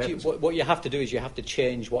 Yeah, what you have to do is you have to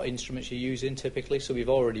change what instruments you're using typically. So we've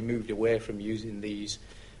already moved away from using these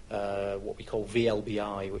what we call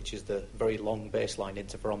VLBI, which is the Very Long Baseline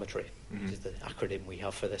Interferometry, which is the acronym we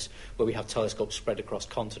have for this, where we have telescopes spread across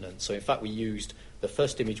continents. So in fact, the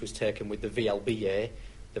first image was taken with the VLBA,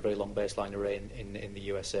 the Very Long Baseline Array in the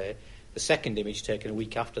USA. The second image, taken a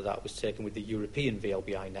week after that, was taken with the European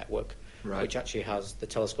VLBI network, which actually has the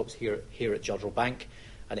telescopes here at Jodrell Bank,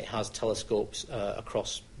 and it has telescopes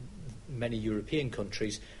across many European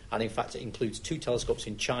countries, and in fact it includes 2 telescopes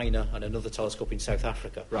in China and another telescope in South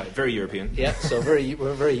Africa. Right, very European. Yeah, so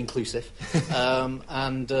we're very inclusive.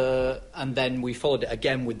 And then we followed it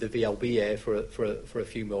again with the VLBA for a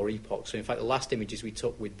few more epochs. So in fact the last images we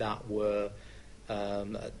took with that were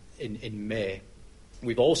in May.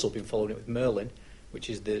 We've also been following it with Merlin, which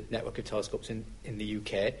is the network of telescopes in the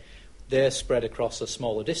UK. They're spread across a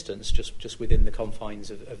smaller distance, just within the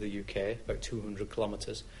confines of the UK, about 200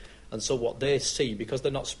 kilometres. And so what they see, because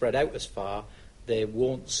they're not spread out as far, they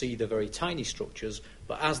won't see the very tiny structures,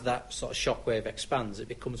 but as that sort of shockwave expands, it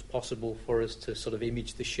becomes possible for us to sort of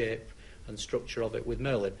image the shape and structure of it with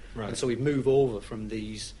Merlin. Right. And so we move over from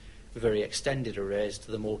these very extended arrays to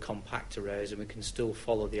the more compact arrays, and we can still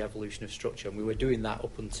follow the evolution of structure. And we were doing that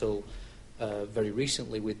up until very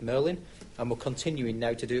recently with Merlin, and we're continuing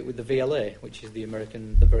now to do it with the VLA, which is the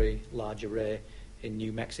very large array in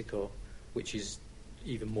New Mexico, which is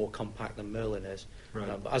even more compact than Merlin is. Right.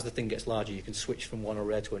 But as the thing gets larger, you can switch from one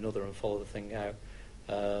array to another and follow the thing out.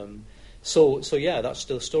 So that's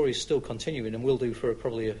the story is still continuing, and we'll do for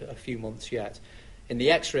probably a few months yet. In the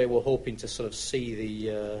X-ray, we're hoping to sort of see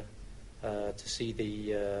the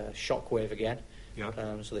shockwave again. Yeah.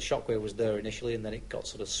 So the shockwave was there initially, and then it got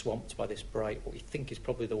sort of swamped by this bright, what we think is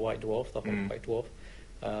probably the white dwarf, the hot white dwarf.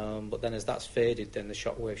 But then as that's faded, then the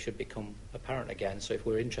shockwave should become apparent again. So if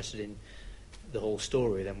we're interested in the whole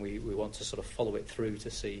story, then we want to sort of follow it through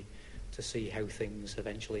to see how things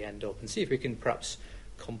eventually end up, and see if we can perhaps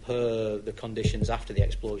compare the conditions after the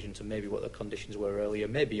explosion to maybe what the conditions were earlier.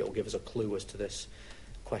 Maybe it'll give us a clue as to this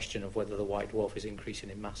question of whether the white dwarf is increasing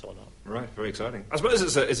in mass or not. Right, very exciting. I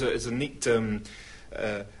suppose it's a neat thing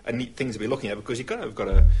to be looking at, because you kind of got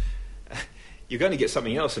to. You're going to get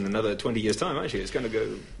something else in another 20 years' time, aren't you? It's going to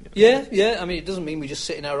go... Yeah. I mean, it doesn't mean we just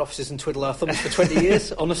sit in our offices and twiddle our thumbs for 20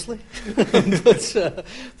 years, honestly.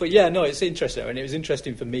 But yeah, no, it's interesting. I mean, it was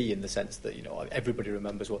interesting for me in the sense that, everybody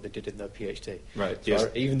remembers what they did in their PhD. Right, so yes.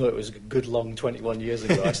 Even though it was a good long 21 years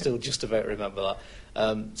ago, I still just about remember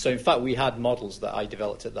that. So in fact, we had models that I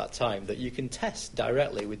developed at that time that you can test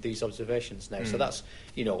directly with these observations now. So that's,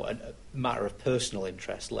 a matter of personal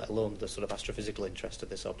interest, let alone the sort of astrophysical interest of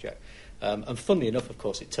this object. And funnily enough, of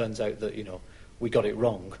course, it turns out that, we got it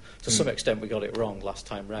wrong. To some extent, we got it wrong last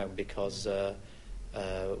time round, because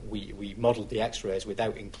we modelled the X-rays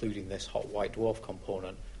without including this hot white dwarf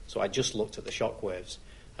component. So I just looked at the shock waves,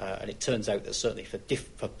 and it turns out that certainly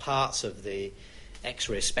for parts of the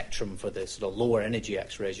X-ray spectrum, for the sort of lower energy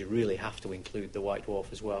X-rays, you really have to include the white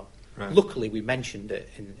dwarf as well. Right. Luckily, we mentioned it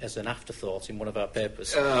as an afterthought in one of our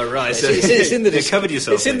papers. Right. So it's in the covered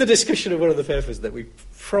yourself. It's in the discussion of one of the papers that we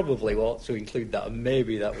probably ought to include that, and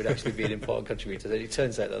maybe that would actually be an important contributor. It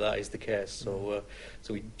turns out that is the case. So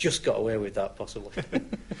we just got away with that, possibly.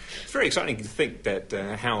 It's very exciting to think that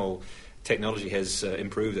how technology has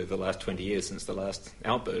improved over the last 20 years since the last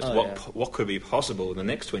outburst. What could be possible in the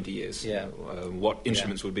next 20 years? Yeah. What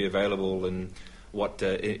instruments would be available, and what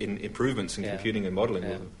improvements in computing and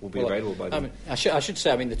modelling will be available by then. I should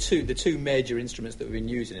say, the two major instruments that we've been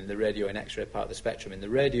using in the radio and X-ray part of the spectrum. In the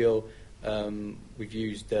radio, we've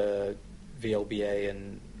used VLBA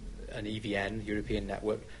and EVN, European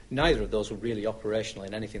Network. Neither of those were really operational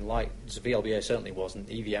in anything like. VLBA certainly wasn't.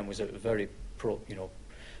 EVN was at a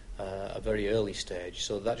very early stage,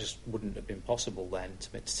 so that just wouldn't have been possible then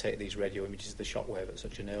to take these radio images of the shockwave at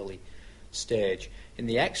such an early stage. In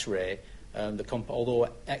the X-ray, although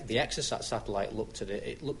the Exosat satellite looked at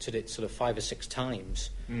it sort of 5 or 6 times.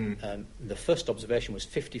 The first observation was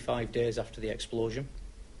 55 days after the explosion.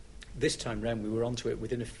 This time round, we were onto it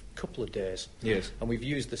within a couple of days. Yes. And we've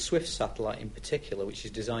used the SWIFT satellite in particular, which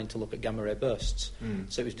is designed to look at gamma ray bursts.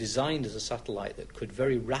 So it was designed as a satellite that could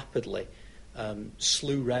very rapidly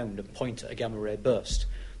slew round and point at a gamma ray burst,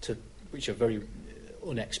 which are very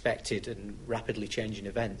unexpected and rapidly changing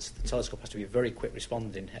events. The telescope has to be very quick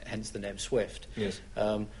responding, hence the name SWIFT. Yes.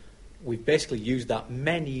 We've basically used that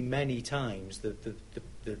many, many times. The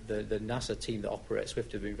NASA team that operates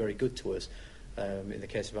SWIFT have been very good to us. In the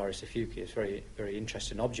case of Iris Ophiuchus, it's a very, very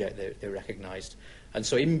interesting object they recognised. And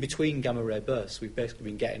so in between gamma ray bursts, we've basically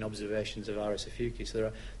been getting observations of Iris Ophiuchus.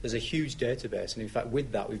 So there's a huge database, and in fact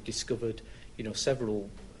with that we've discovered several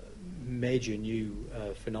major new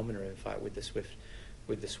phenomena, in fact, with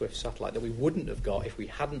the SWIFT satellite that we wouldn't have got if we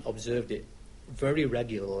hadn't observed it very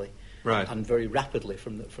regularly and very rapidly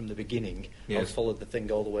from the beginning. And followed the thing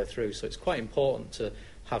all the way through. So it's quite important to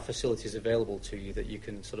have facilities available to you that you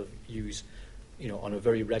can sort of use on a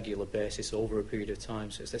very regular basis over a period of time.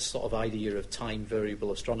 So it's this sort of idea of time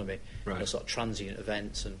variable astronomy, sort of transient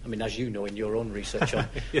events. And as you know in your own research on,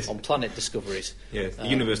 on planet discoveries. Yes, the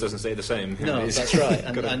universe doesn't stay the same. No, that's right.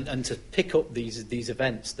 And to pick up these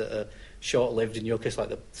events that are short-lived, in your case like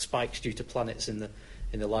the spikes due to planets in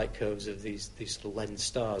the light curves of these sort of lens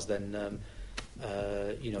stars, then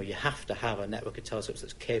you have to have a network of telescopes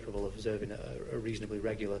that's capable of observing a reasonably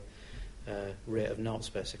regular rate of knots,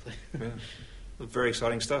 basically. Yeah. Very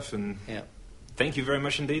exciting stuff, and thank you very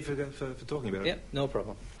much indeed for talking about it. Yeah, no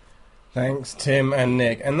problem. Thanks, Tim and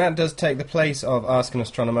Nick. And that does take the place of Ask an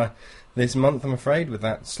Astronomer this month, I'm afraid, with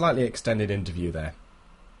that slightly extended interview there.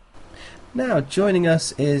 Now, joining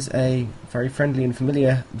us is a very friendly and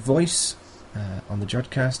familiar voice on the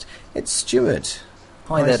Jodcast. It's Stuart.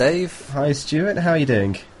 Hi there, Dave. Hi, Stuart. How are you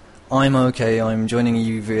doing? I'm okay. I'm joining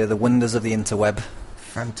you via the wonders of the interweb.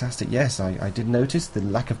 Fantastic. Yes, I did notice the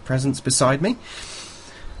lack of presence beside me.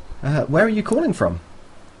 Where are you calling from?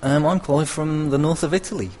 I'm calling from the north of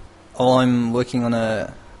Italy. I'm working on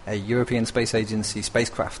a European Space Agency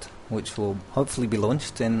spacecraft, which will hopefully be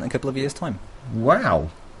launched in a couple of years' time. Wow.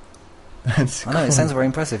 I know, it sounds very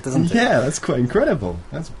impressive, doesn't it? Yeah, that's quite incredible.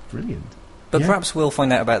 That's brilliant. But perhaps we'll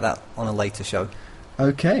find out about that on a later show.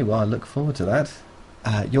 Okay, well, I look forward to that.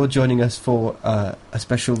 You're joining us for a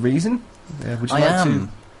special reason. Would you like to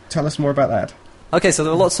tell us more about that? Okay, so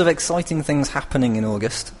there are lots of exciting things happening in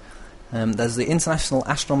August. There's the International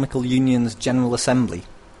Astronomical Union's General Assembly.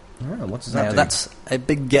 Oh, what does that do? That's a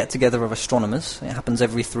big get-together of astronomers. It happens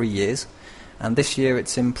every 3 years. And this year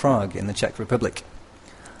it's in Prague, in the Czech Republic.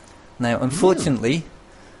 Now, unfortunately,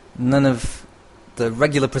 none of the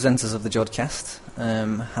regular presenters of the Jodcast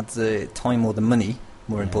had the time or the money,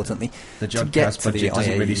 more importantly, the to get to the budget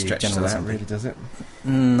doesn't really IAU stretch General to that, Assembly. really, does it?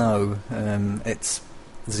 No, it's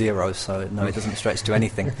zero, so no, it doesn't stretch to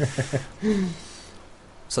anything.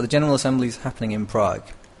 So the General Assembly is happening in Prague,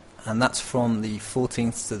 and that's from the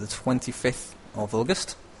 14th to the 25th of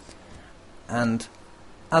August. And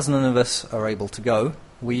as none of us are able to go,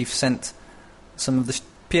 we've sent some of the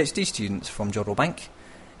PhD students from Jodrell Bank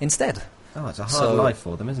instead. Oh, it's a hard life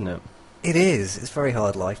for them, isn't it? It is. It's a very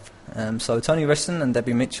hard life. So Tony Riston and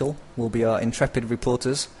Debbie Mitchell will be our intrepid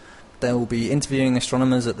reporters. They will be interviewing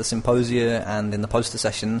astronomers at the symposia and in the poster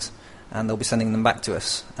sessions, and they'll be sending them back to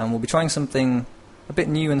us. And we'll be trying something a bit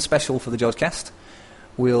new and special for the Jodcast.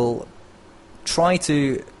 We'll try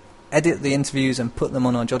to edit the interviews and put them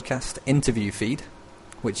on our Jodcast interview feed,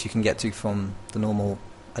 which you can get to from the normal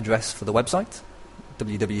address for the website,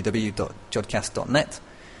 www.jodcast.net.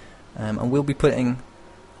 And we'll be putting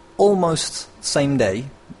almost same day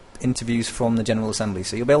interviews from the General Assembly,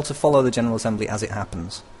 so you'll be able to follow the General Assembly as it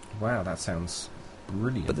happens. Wow, that sounds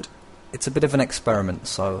brilliant. It's a bit of an experiment,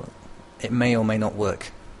 so it may or may not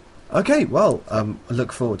work. Okay, well, I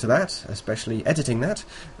look forward to that, especially editing that.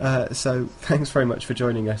 So thanks very much for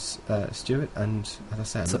joining us, Stuart, and as I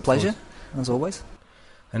said... It's a pleasure, as always.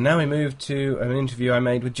 And now we move to an interview I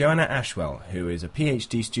made with Johanna Ashwell, who is a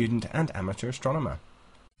PhD student and amateur astronomer.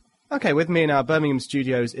 Okay, with me in our Birmingham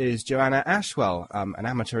studios is Johanna Ashwell, an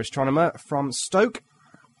amateur astronomer from Stoke.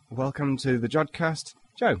 Welcome to the Jodcast,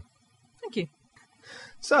 Jo. Thank you.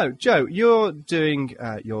 So, Jo, you're doing,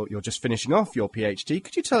 you're just finishing off your PhD.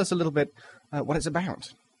 Could you tell us a little bit what it's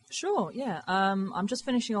about? Sure, yeah. I'm just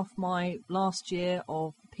finishing off my last year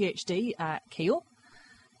of PhD at Keele,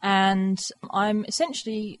 and I'm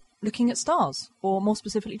essentially looking at stars, or more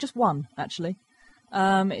specifically, just one, actually.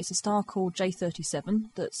 It's a star called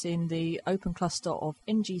J37 that's in the open cluster of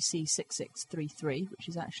NGC 6633, which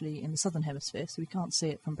is actually in the southern hemisphere, so we can't see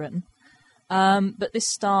it from Britain. But this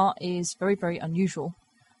star is very, very unusual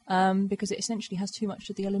because it essentially has too much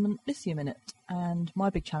of the element lithium in it, and my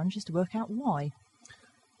big challenge is to work out why.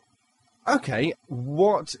 Okay,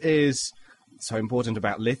 what is so important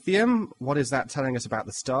about lithium? What is that telling us about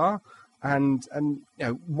the star? And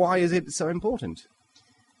why is it so important?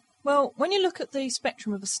 Well, when you look at the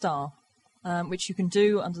spectrum of a star, which you can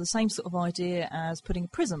do under the same sort of idea as putting a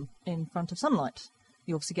prism in front of sunlight,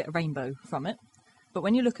 you obviously get a rainbow from it. But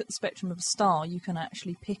when you look at the spectrum of a star, you can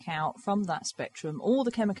actually pick out from that spectrum all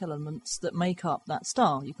the chemical elements that make up that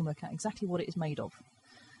star. You can work out exactly what it is made of.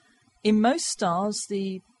 In most stars,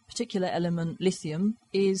 the particular element lithium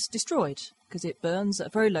is destroyed because it burns at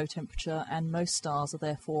a very low temperature, and most stars are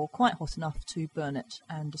therefore quite hot enough to burn it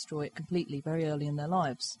and destroy it completely very early in their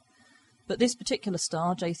lives. But this particular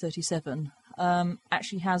star, J37,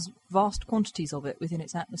 actually has vast quantities of it within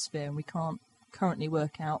its atmosphere, and we can't currently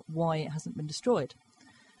work out why it hasn't been destroyed.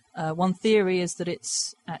 One theory is that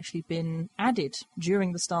it's actually been added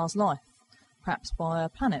during the star's life, perhaps by a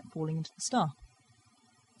planet falling into the star.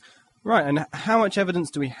 Right, and how much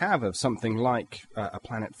evidence do we have of something like a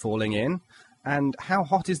planet falling in, and how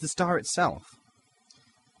hot is the star itself?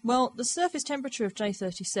 Well, the surface temperature of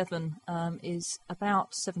J37 is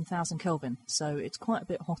about 7,000 Kelvin, so it's quite a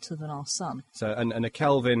bit hotter than our Sun. So, and a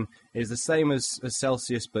Kelvin is the same as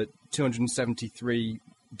Celsius, but 273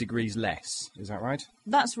 degrees less. Is that right?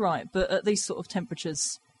 That's right, but at these sort of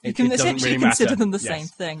temperatures, you It can doesn't essentially really consider matter. them the Yes. same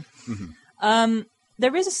thing. Mm-hmm.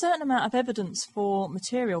 There is a certain amount of evidence for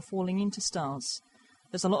material falling into stars.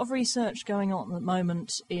 There's a lot of research going on at the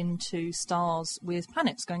moment into stars with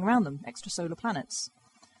planets going around them, extrasolar planets.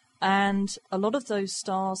 And a lot of those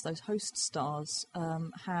stars, those host stars,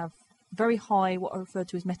 have very high, what are referred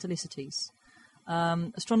to as metallicities.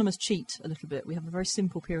 Astronomers cheat a little bit. We have a very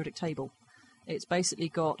simple periodic table. It's basically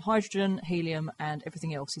got hydrogen, helium, and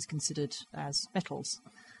everything else is considered as metals.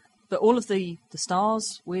 But all of the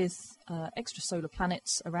stars with extrasolar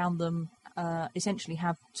planets around them essentially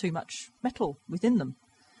have too much metal within them.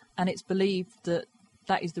 And it's believed that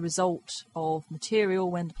that is the result of material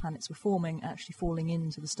when the planets were forming actually falling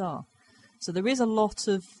into the star. So there is a lot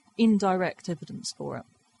of indirect evidence for it.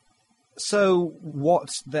 So what,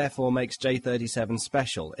 therefore, makes J37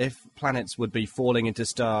 special? If planets would be falling into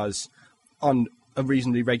stars on a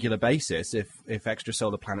reasonably regular basis, if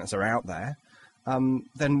extrasolar planets are out there,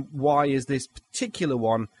 then why is this particular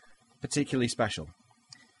one particularly special?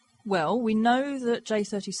 Well, we know that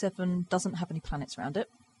J37 doesn't have any planets around it.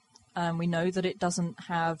 We know that it doesn't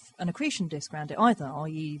have an accretion disk around it either,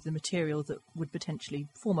 i.e. the material that would potentially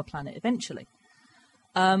form a planet eventually.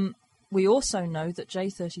 We also know that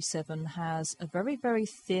J37 has a very, very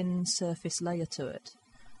thin surface layer to it.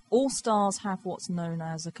 All stars have what's known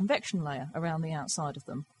as a convection layer around the outside of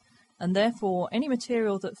them, and therefore any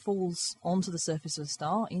material that falls onto the surface of a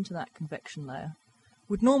star, into that convection layer,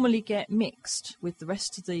 would normally get mixed with the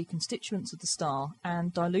rest of the constituents of the star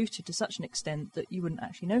and diluted to such an extent that you wouldn't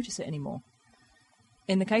actually notice it anymore.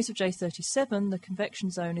 In the case of J37, the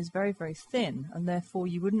convection zone is very, very thin, and therefore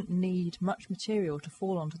you wouldn't need much material to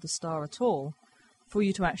fall onto the star at all for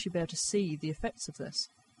you to actually be able to see the effects of this.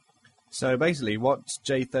 So basically what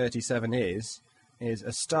J37 is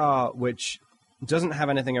a star which doesn't have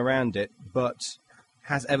anything around it, but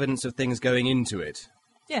has evidence of things going into it.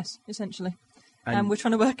 Yes, essentially. And we're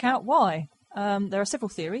trying to work out why. There are several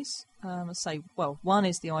theories. One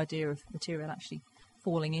is the idea of material actually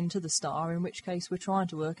falling into the star, in which case we're trying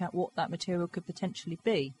to work out what that material could potentially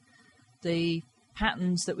be. The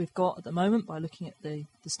patterns that we've got at the moment, by looking at the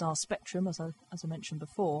star spectrum, as I mentioned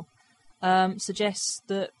before, suggests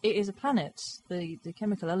that it is a planet. The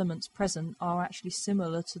chemical elements present are actually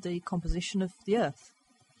similar to the composition of the Earth.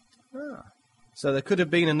 Ah. So there could have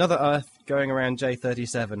been another Earth going around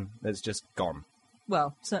J37 that's just gone.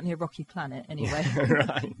 Well, certainly a rocky planet, anyway.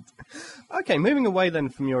 Right. Okay, moving away then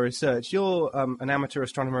from your research, you're an amateur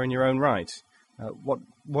astronomer in your own right.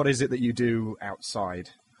 What is it that you do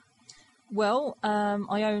outside? Well,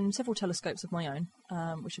 I own several telescopes of my own,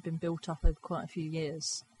 which have been built up over quite a few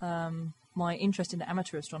years. My interest in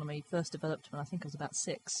amateur astronomy first developed when I think I was about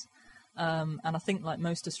 6. And I think, like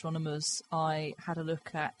most astronomers, I had a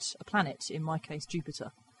look at a planet, in my case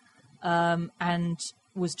Jupiter, and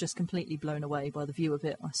was just completely blown away by the view of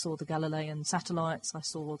it. I saw the Galilean satellites, I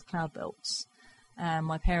saw the cloud belts, and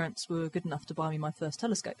my parents were good enough to buy me my first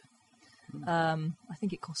telescope. I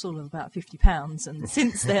think it cost all of about £50, and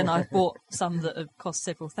since then I've bought some that have cost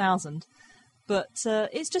several thousand. But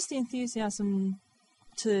it's just the enthusiasm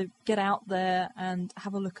to get out there and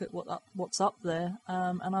have a look at what's up there,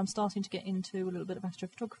 and I'm starting to get into a little bit of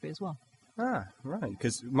astrophotography as well. Ah, right,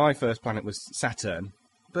 because my first planet was Saturn.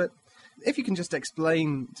 But if you can just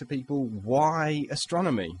explain to people why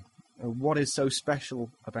astronomy, what is so special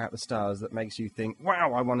about the stars that makes you think,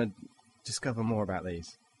 wow, I want to discover more about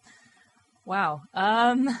these? Wow.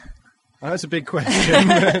 That's a big question.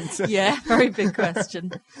 But Yeah, very big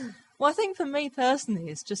question. Well, I think for me personally,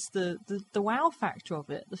 it's just the wow factor of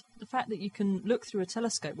it. The fact that you can look through a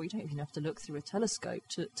telescope, well, you don't even have to look through a telescope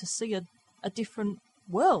to see a different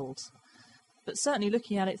world. But certainly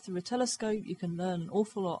looking at it through a telescope, you can learn an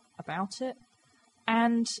awful lot about it.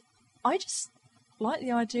 And I just like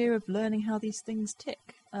the idea of learning how these things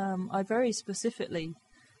tick. I very specifically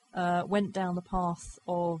went down the path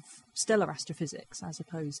of stellar astrophysics as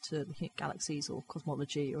opposed to looking at galaxies or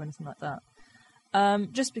cosmology or anything like that.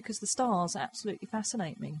 Just because the stars absolutely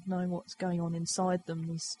fascinate me, knowing what's going on inside them,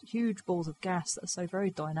 these huge balls of gas that are so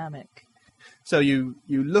very dynamic. So you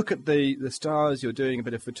look at the stars, you're doing a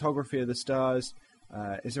bit of photography of the stars.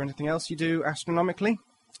 Is there anything else you do astronomically?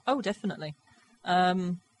 Oh, definitely.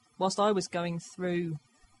 Whilst I was going through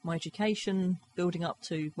my education, building up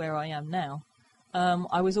to where I am now,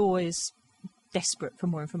 I was always desperate for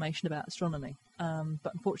more information about astronomy.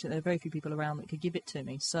 But unfortunately, there are very few people around that could give it to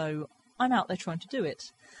me. So I'm out there trying to do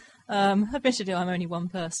it. Admittedly, I'm only one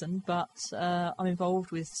person, but I'm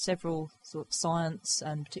involved with several sort of science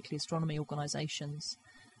and particularly astronomy organisations.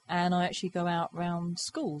 And I actually go out around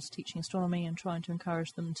schools teaching astronomy and trying to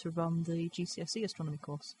encourage them to run the GCSE astronomy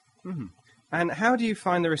course. Mm-hmm. And how do you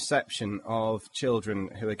find the reception of children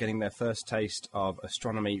who are getting their first taste of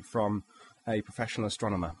astronomy from a professional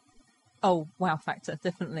astronomer? Oh, wow factor,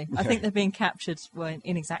 definitely. I think they're being captured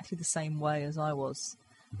in exactly the same way as I was.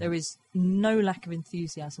 There is no lack of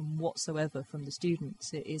enthusiasm whatsoever from the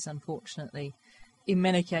students. It is, unfortunately, in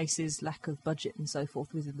many cases, lack of budget and so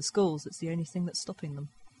forth within the schools. It's the only thing that's stopping them.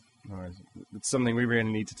 Right. It's something we really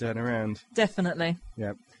need to turn around. Definitely.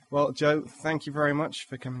 Yeah. Well, Joe, thank you very much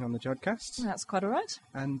for coming on the Jodcast. That's quite all right.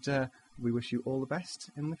 And we wish you all the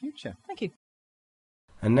best in the future. Thank you.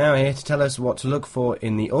 And now here to tell us what to look for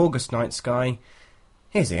in the August night sky,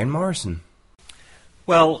 here's Ian Morrison.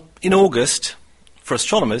 Well, in August, for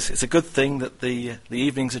astronomers, it's a good thing that the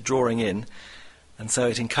evenings are drawing in, and so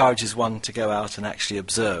it encourages one to go out and actually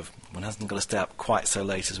observe. One hasn't got to stay up quite so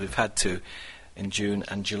late as we've had to in June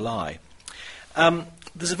and July.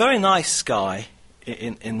 There's a very nice sky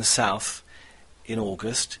in the south in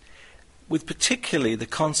August, with particularly the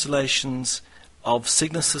constellations of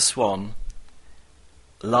Cygnus the Swan,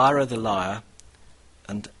 Lyra the Lyre,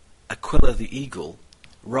 and Aquila the Eagle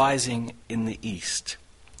rising in the east.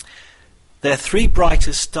 Their three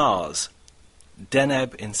brightest stars,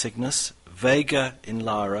 Deneb in Cygnus, Vega in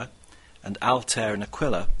Lyra, and Altair in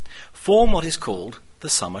Aquila, form what is called the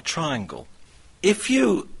summer triangle. If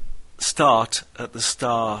you start at the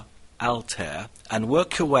star Altair and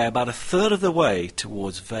work your way about a third of the way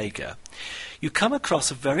towards Vega, you come across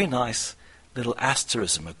a very nice little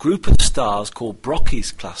asterism, a group of stars called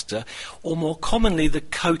Brockie's cluster, or more commonly the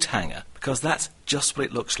coat hanger, because that's just what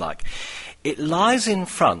it looks like. It lies in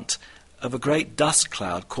front of a great dust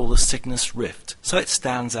cloud called the Cygnus Rift, so it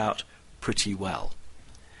stands out pretty well.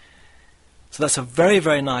 So that's a very,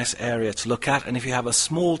 very nice area to look at, and if you have a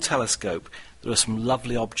small telescope, there are some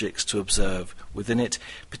lovely objects to observe within it.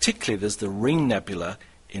 Particularly there's the Ring Nebula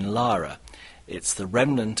in Lyra. It's the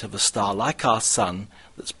remnant of a star like our Sun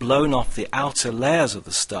that's blown off the outer layers of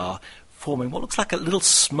the star, forming what looks like a little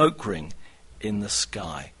smoke ring in the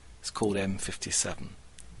sky. It's called M57.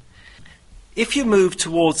 If you move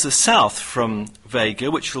towards the south from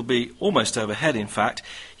Vega, which will be almost overhead in fact,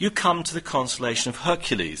 you come to the constellation of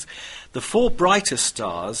Hercules. The four brightest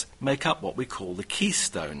stars make up what we call the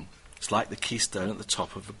keystone. It's like the keystone at the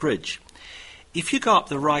top of a bridge. If you go up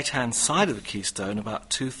the right-hand side of the keystone about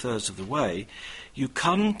 2/3 of the way, you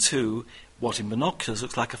come to what in binoculars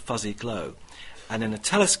looks like a fuzzy glow. and in a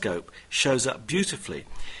telescope shows up beautifully.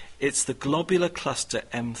 It's the globular cluster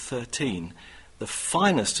M13, the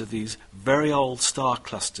finest of these very old star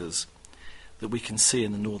clusters that we can see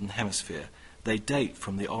in the northern hemisphere. They date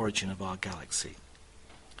from the origin of our galaxy.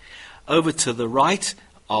 Over to the right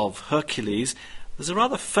of Hercules, there's a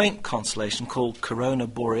rather faint constellation called Corona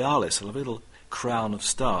Borealis, a little crown of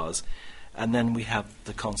stars, and then we have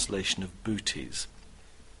the constellation of Bootes.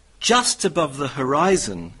 Just above the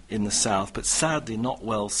horizon in the south, but sadly not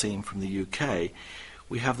well seen from the UK,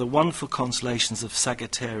 we have the wonderful constellations of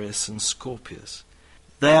Sagittarius and Scorpius.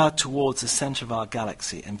 They are towards the centre of our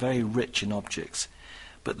galaxy and very rich in objects,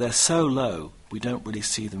 but they're so low we don't really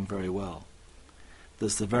see them very well.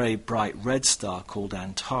 There's the very bright red star called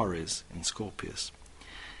Antares in Scorpius.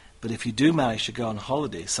 But if you do manage to go on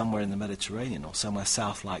holiday somewhere in the Mediterranean or somewhere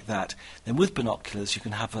south like that, then with binoculars you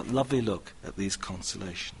can have a lovely look at these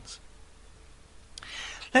constellations.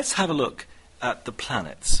 Let's have a look at the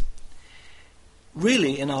planets.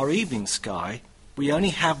 Really, in our evening sky, we only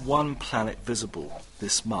have one planet visible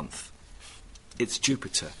this month. It's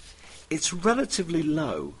Jupiter. It's relatively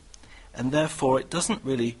low, and therefore it doesn't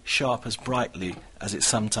really show up as brightly as it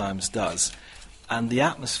sometimes does, and the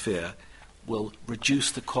atmosphere will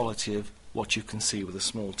reduce the quality of what you can see with a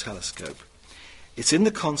small telescope. It's in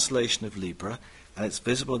the constellation of Libra, and it's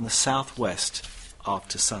visible in the southwest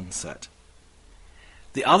after sunset.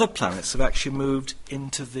 The other planets have actually moved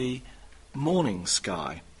into the morning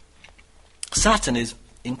sky. Saturn is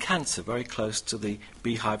in Cancer, very close to the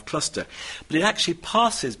Beehive cluster, but it actually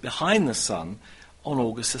passes behind the Sun on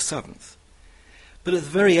August the 7th. But at the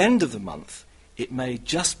very end of the month, it may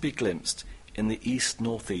just be glimpsed in the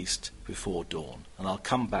east-northeast before dawn, and I'll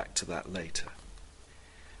come back to that later.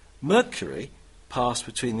 Mercury passed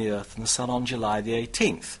between the Earth and the Sun on July the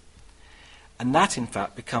 18th, and that in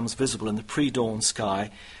fact becomes visible in the pre-dawn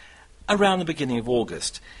sky around the beginning of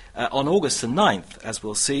August. On August the 9th, as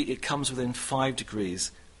we'll see, it comes within 5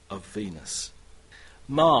 degrees of Venus.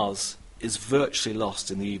 Mars is virtually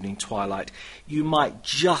lost in the evening twilight. You might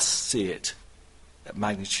just see it at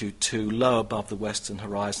magnitude 2, low above the western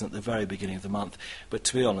horizon at the very beginning of the month. But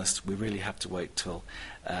to be honest, we really have to wait till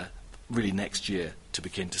really next year to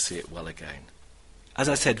begin to see it well again. As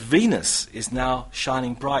I said, Venus is now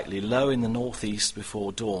shining brightly, low in the northeast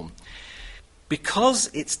before dawn. Because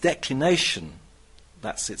its declination,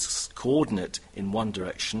 that's its coordinate in one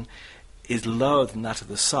direction, is lower than that of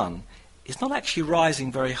the Sun, it's not actually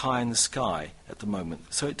rising very high in the sky at the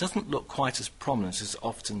moment, so it doesn't look quite as prominent as it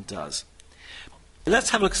often does.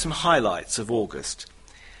 Let's have a look at some highlights of August.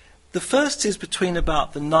 The first is between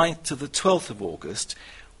about the 9th to the 12th of August,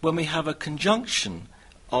 when we have a conjunction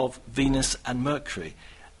of Venus and Mercury,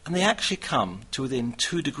 and they actually come to within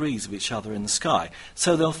 2 degrees of each other in the sky,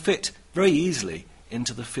 so they'll fit very easily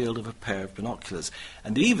into the field of a pair of binoculars.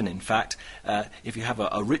 And even, in fact, if you have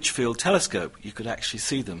a rich field telescope, you could actually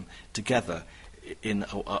see them together in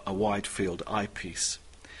a wide field eyepiece.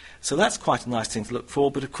 So that's quite a nice thing to look for,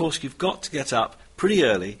 but of course you've got to get up pretty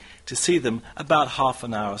early to see them about half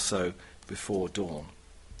an hour or so before dawn.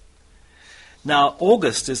 Now,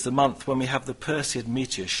 August is the month when we have the Perseid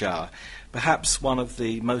meteor shower, perhaps one of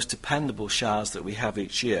the most dependable showers that we have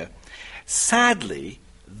each year. Sadly,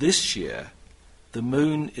 this year, the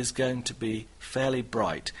moon is going to be fairly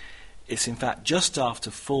bright. It's in fact just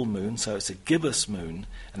after full moon, so it's a gibbous moon,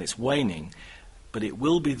 and it's waning, but it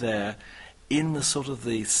will be there in the sort of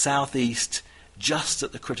the southeast just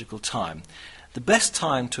at the critical time. The best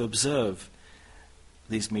time to observe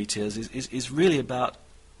these meteors is really about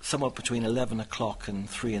somewhere between 11 o'clock and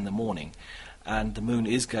 3 in the morning, and the moon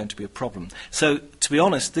is going to be a problem. So, to be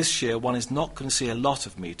honest, this year one is not going to see a lot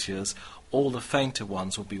of meteors. All the fainter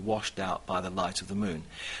ones will be washed out by the light of the moon.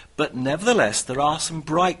 But nevertheless, there are some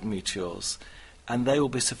bright meteors, and they will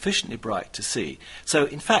be sufficiently bright to see. So,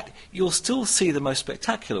 in fact, you'll still see the most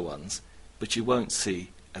spectacular ones, but you won't see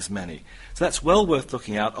as many. So that's well worth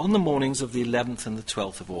looking out on the mornings of the 11th and the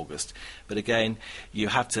 12th of August. But again, you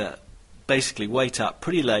have to basically wait up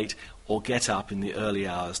pretty late or get up in the early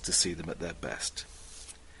hours to see them at their best.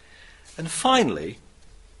 And finally,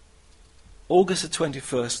 August the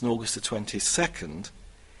 21st and August the 22nd,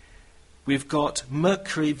 we've got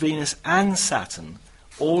Mercury, Venus and Saturn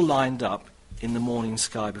all lined up in the morning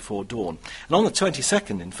sky before dawn. And on the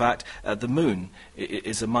 22nd, in fact, the moon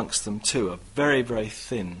is amongst them too, a very, very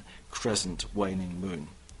thin crescent waning moon.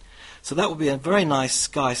 So that would be a very nice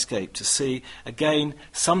skyscape to see, again,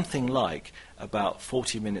 something like about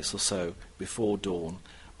 40 minutes or so before dawn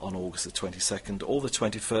on August the 22nd or the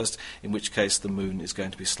 21st, in which case the moon is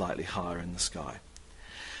going to be slightly higher in the sky.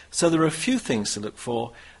 So there are a few things to look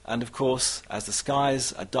for, and of course, as the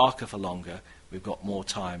skies are darker for longer, we've got more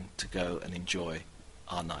time to go and enjoy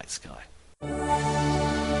our night sky.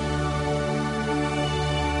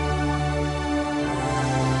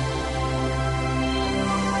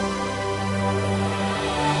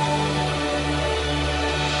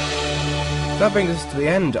 That brings us to the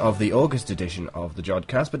end of the August edition of the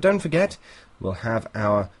Jodcast, but don't forget, we'll have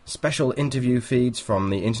our special interview feeds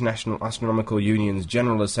from the International Astronomical Union's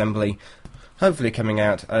General Assembly, hopefully coming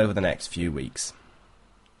out over the next few weeks.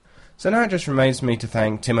 So now it just remains for me to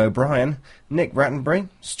thank Tim O'Brien, Nick Rattenbury,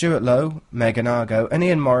 Stuart Lowe, Megan Argo and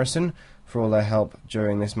Ian Morrison for all their help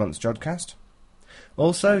during this month's Jodcast.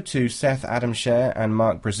 Also to Seth Adamshare and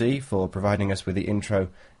Mark Brazee for providing us with the intro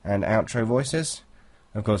and outro voices.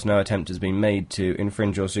 Of course, no attempt has been made to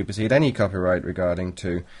infringe or supersede any copyright regarding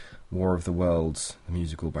to War of the Worlds, the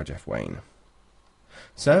musical by Jeff Wayne.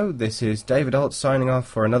 So, this is David Alt signing off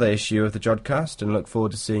for another issue of the Jodcast, and look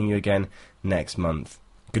forward to seeing you again next month.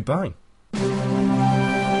 Goodbye.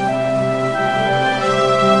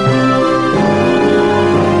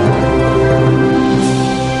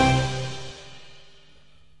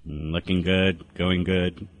 Looking good, going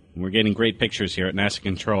good. We're getting great pictures here at NASA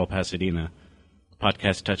Control, Pasadena.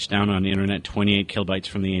 Podcast touched down on the internet 28 kilobytes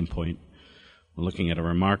from the aim point. We're looking at a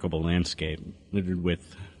remarkable landscape, littered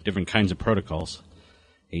with different kinds of protocols.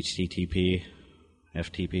 HTTP,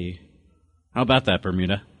 FTP. How about that,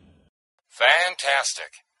 Bermuda?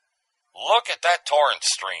 Fantastic. Look at that torrent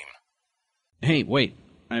stream. Hey, wait.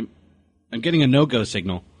 I'm getting a no-go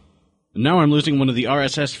signal. Now I'm losing one of the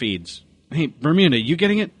RSS feeds. Hey, Bermuda, you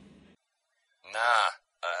getting it?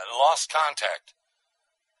 Nah, lost contact.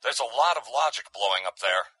 There's a lot of logic blowing up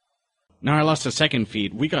there. Now I lost a second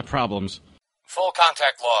feed. We got problems. Full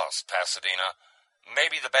contact lost, Pasadena.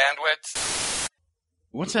 Maybe the bandwidth?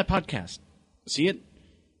 What's that podcast? See it?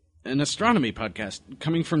 An astronomy podcast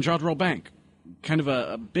coming from Jodrell Bank. Kind of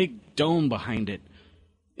a big dome behind it.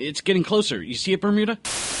 It's getting closer. You see it, Bermuda?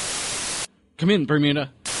 Come in,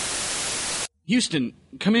 Bermuda. Houston,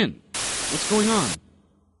 come in. What's going on?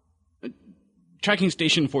 Tracking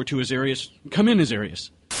station 42 Azarius. Come in, Azarius.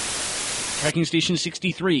 Tracking station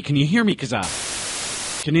 63. Can you hear me,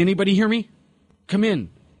 Kazaa? Can anybody hear me? Come in.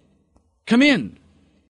 Come in!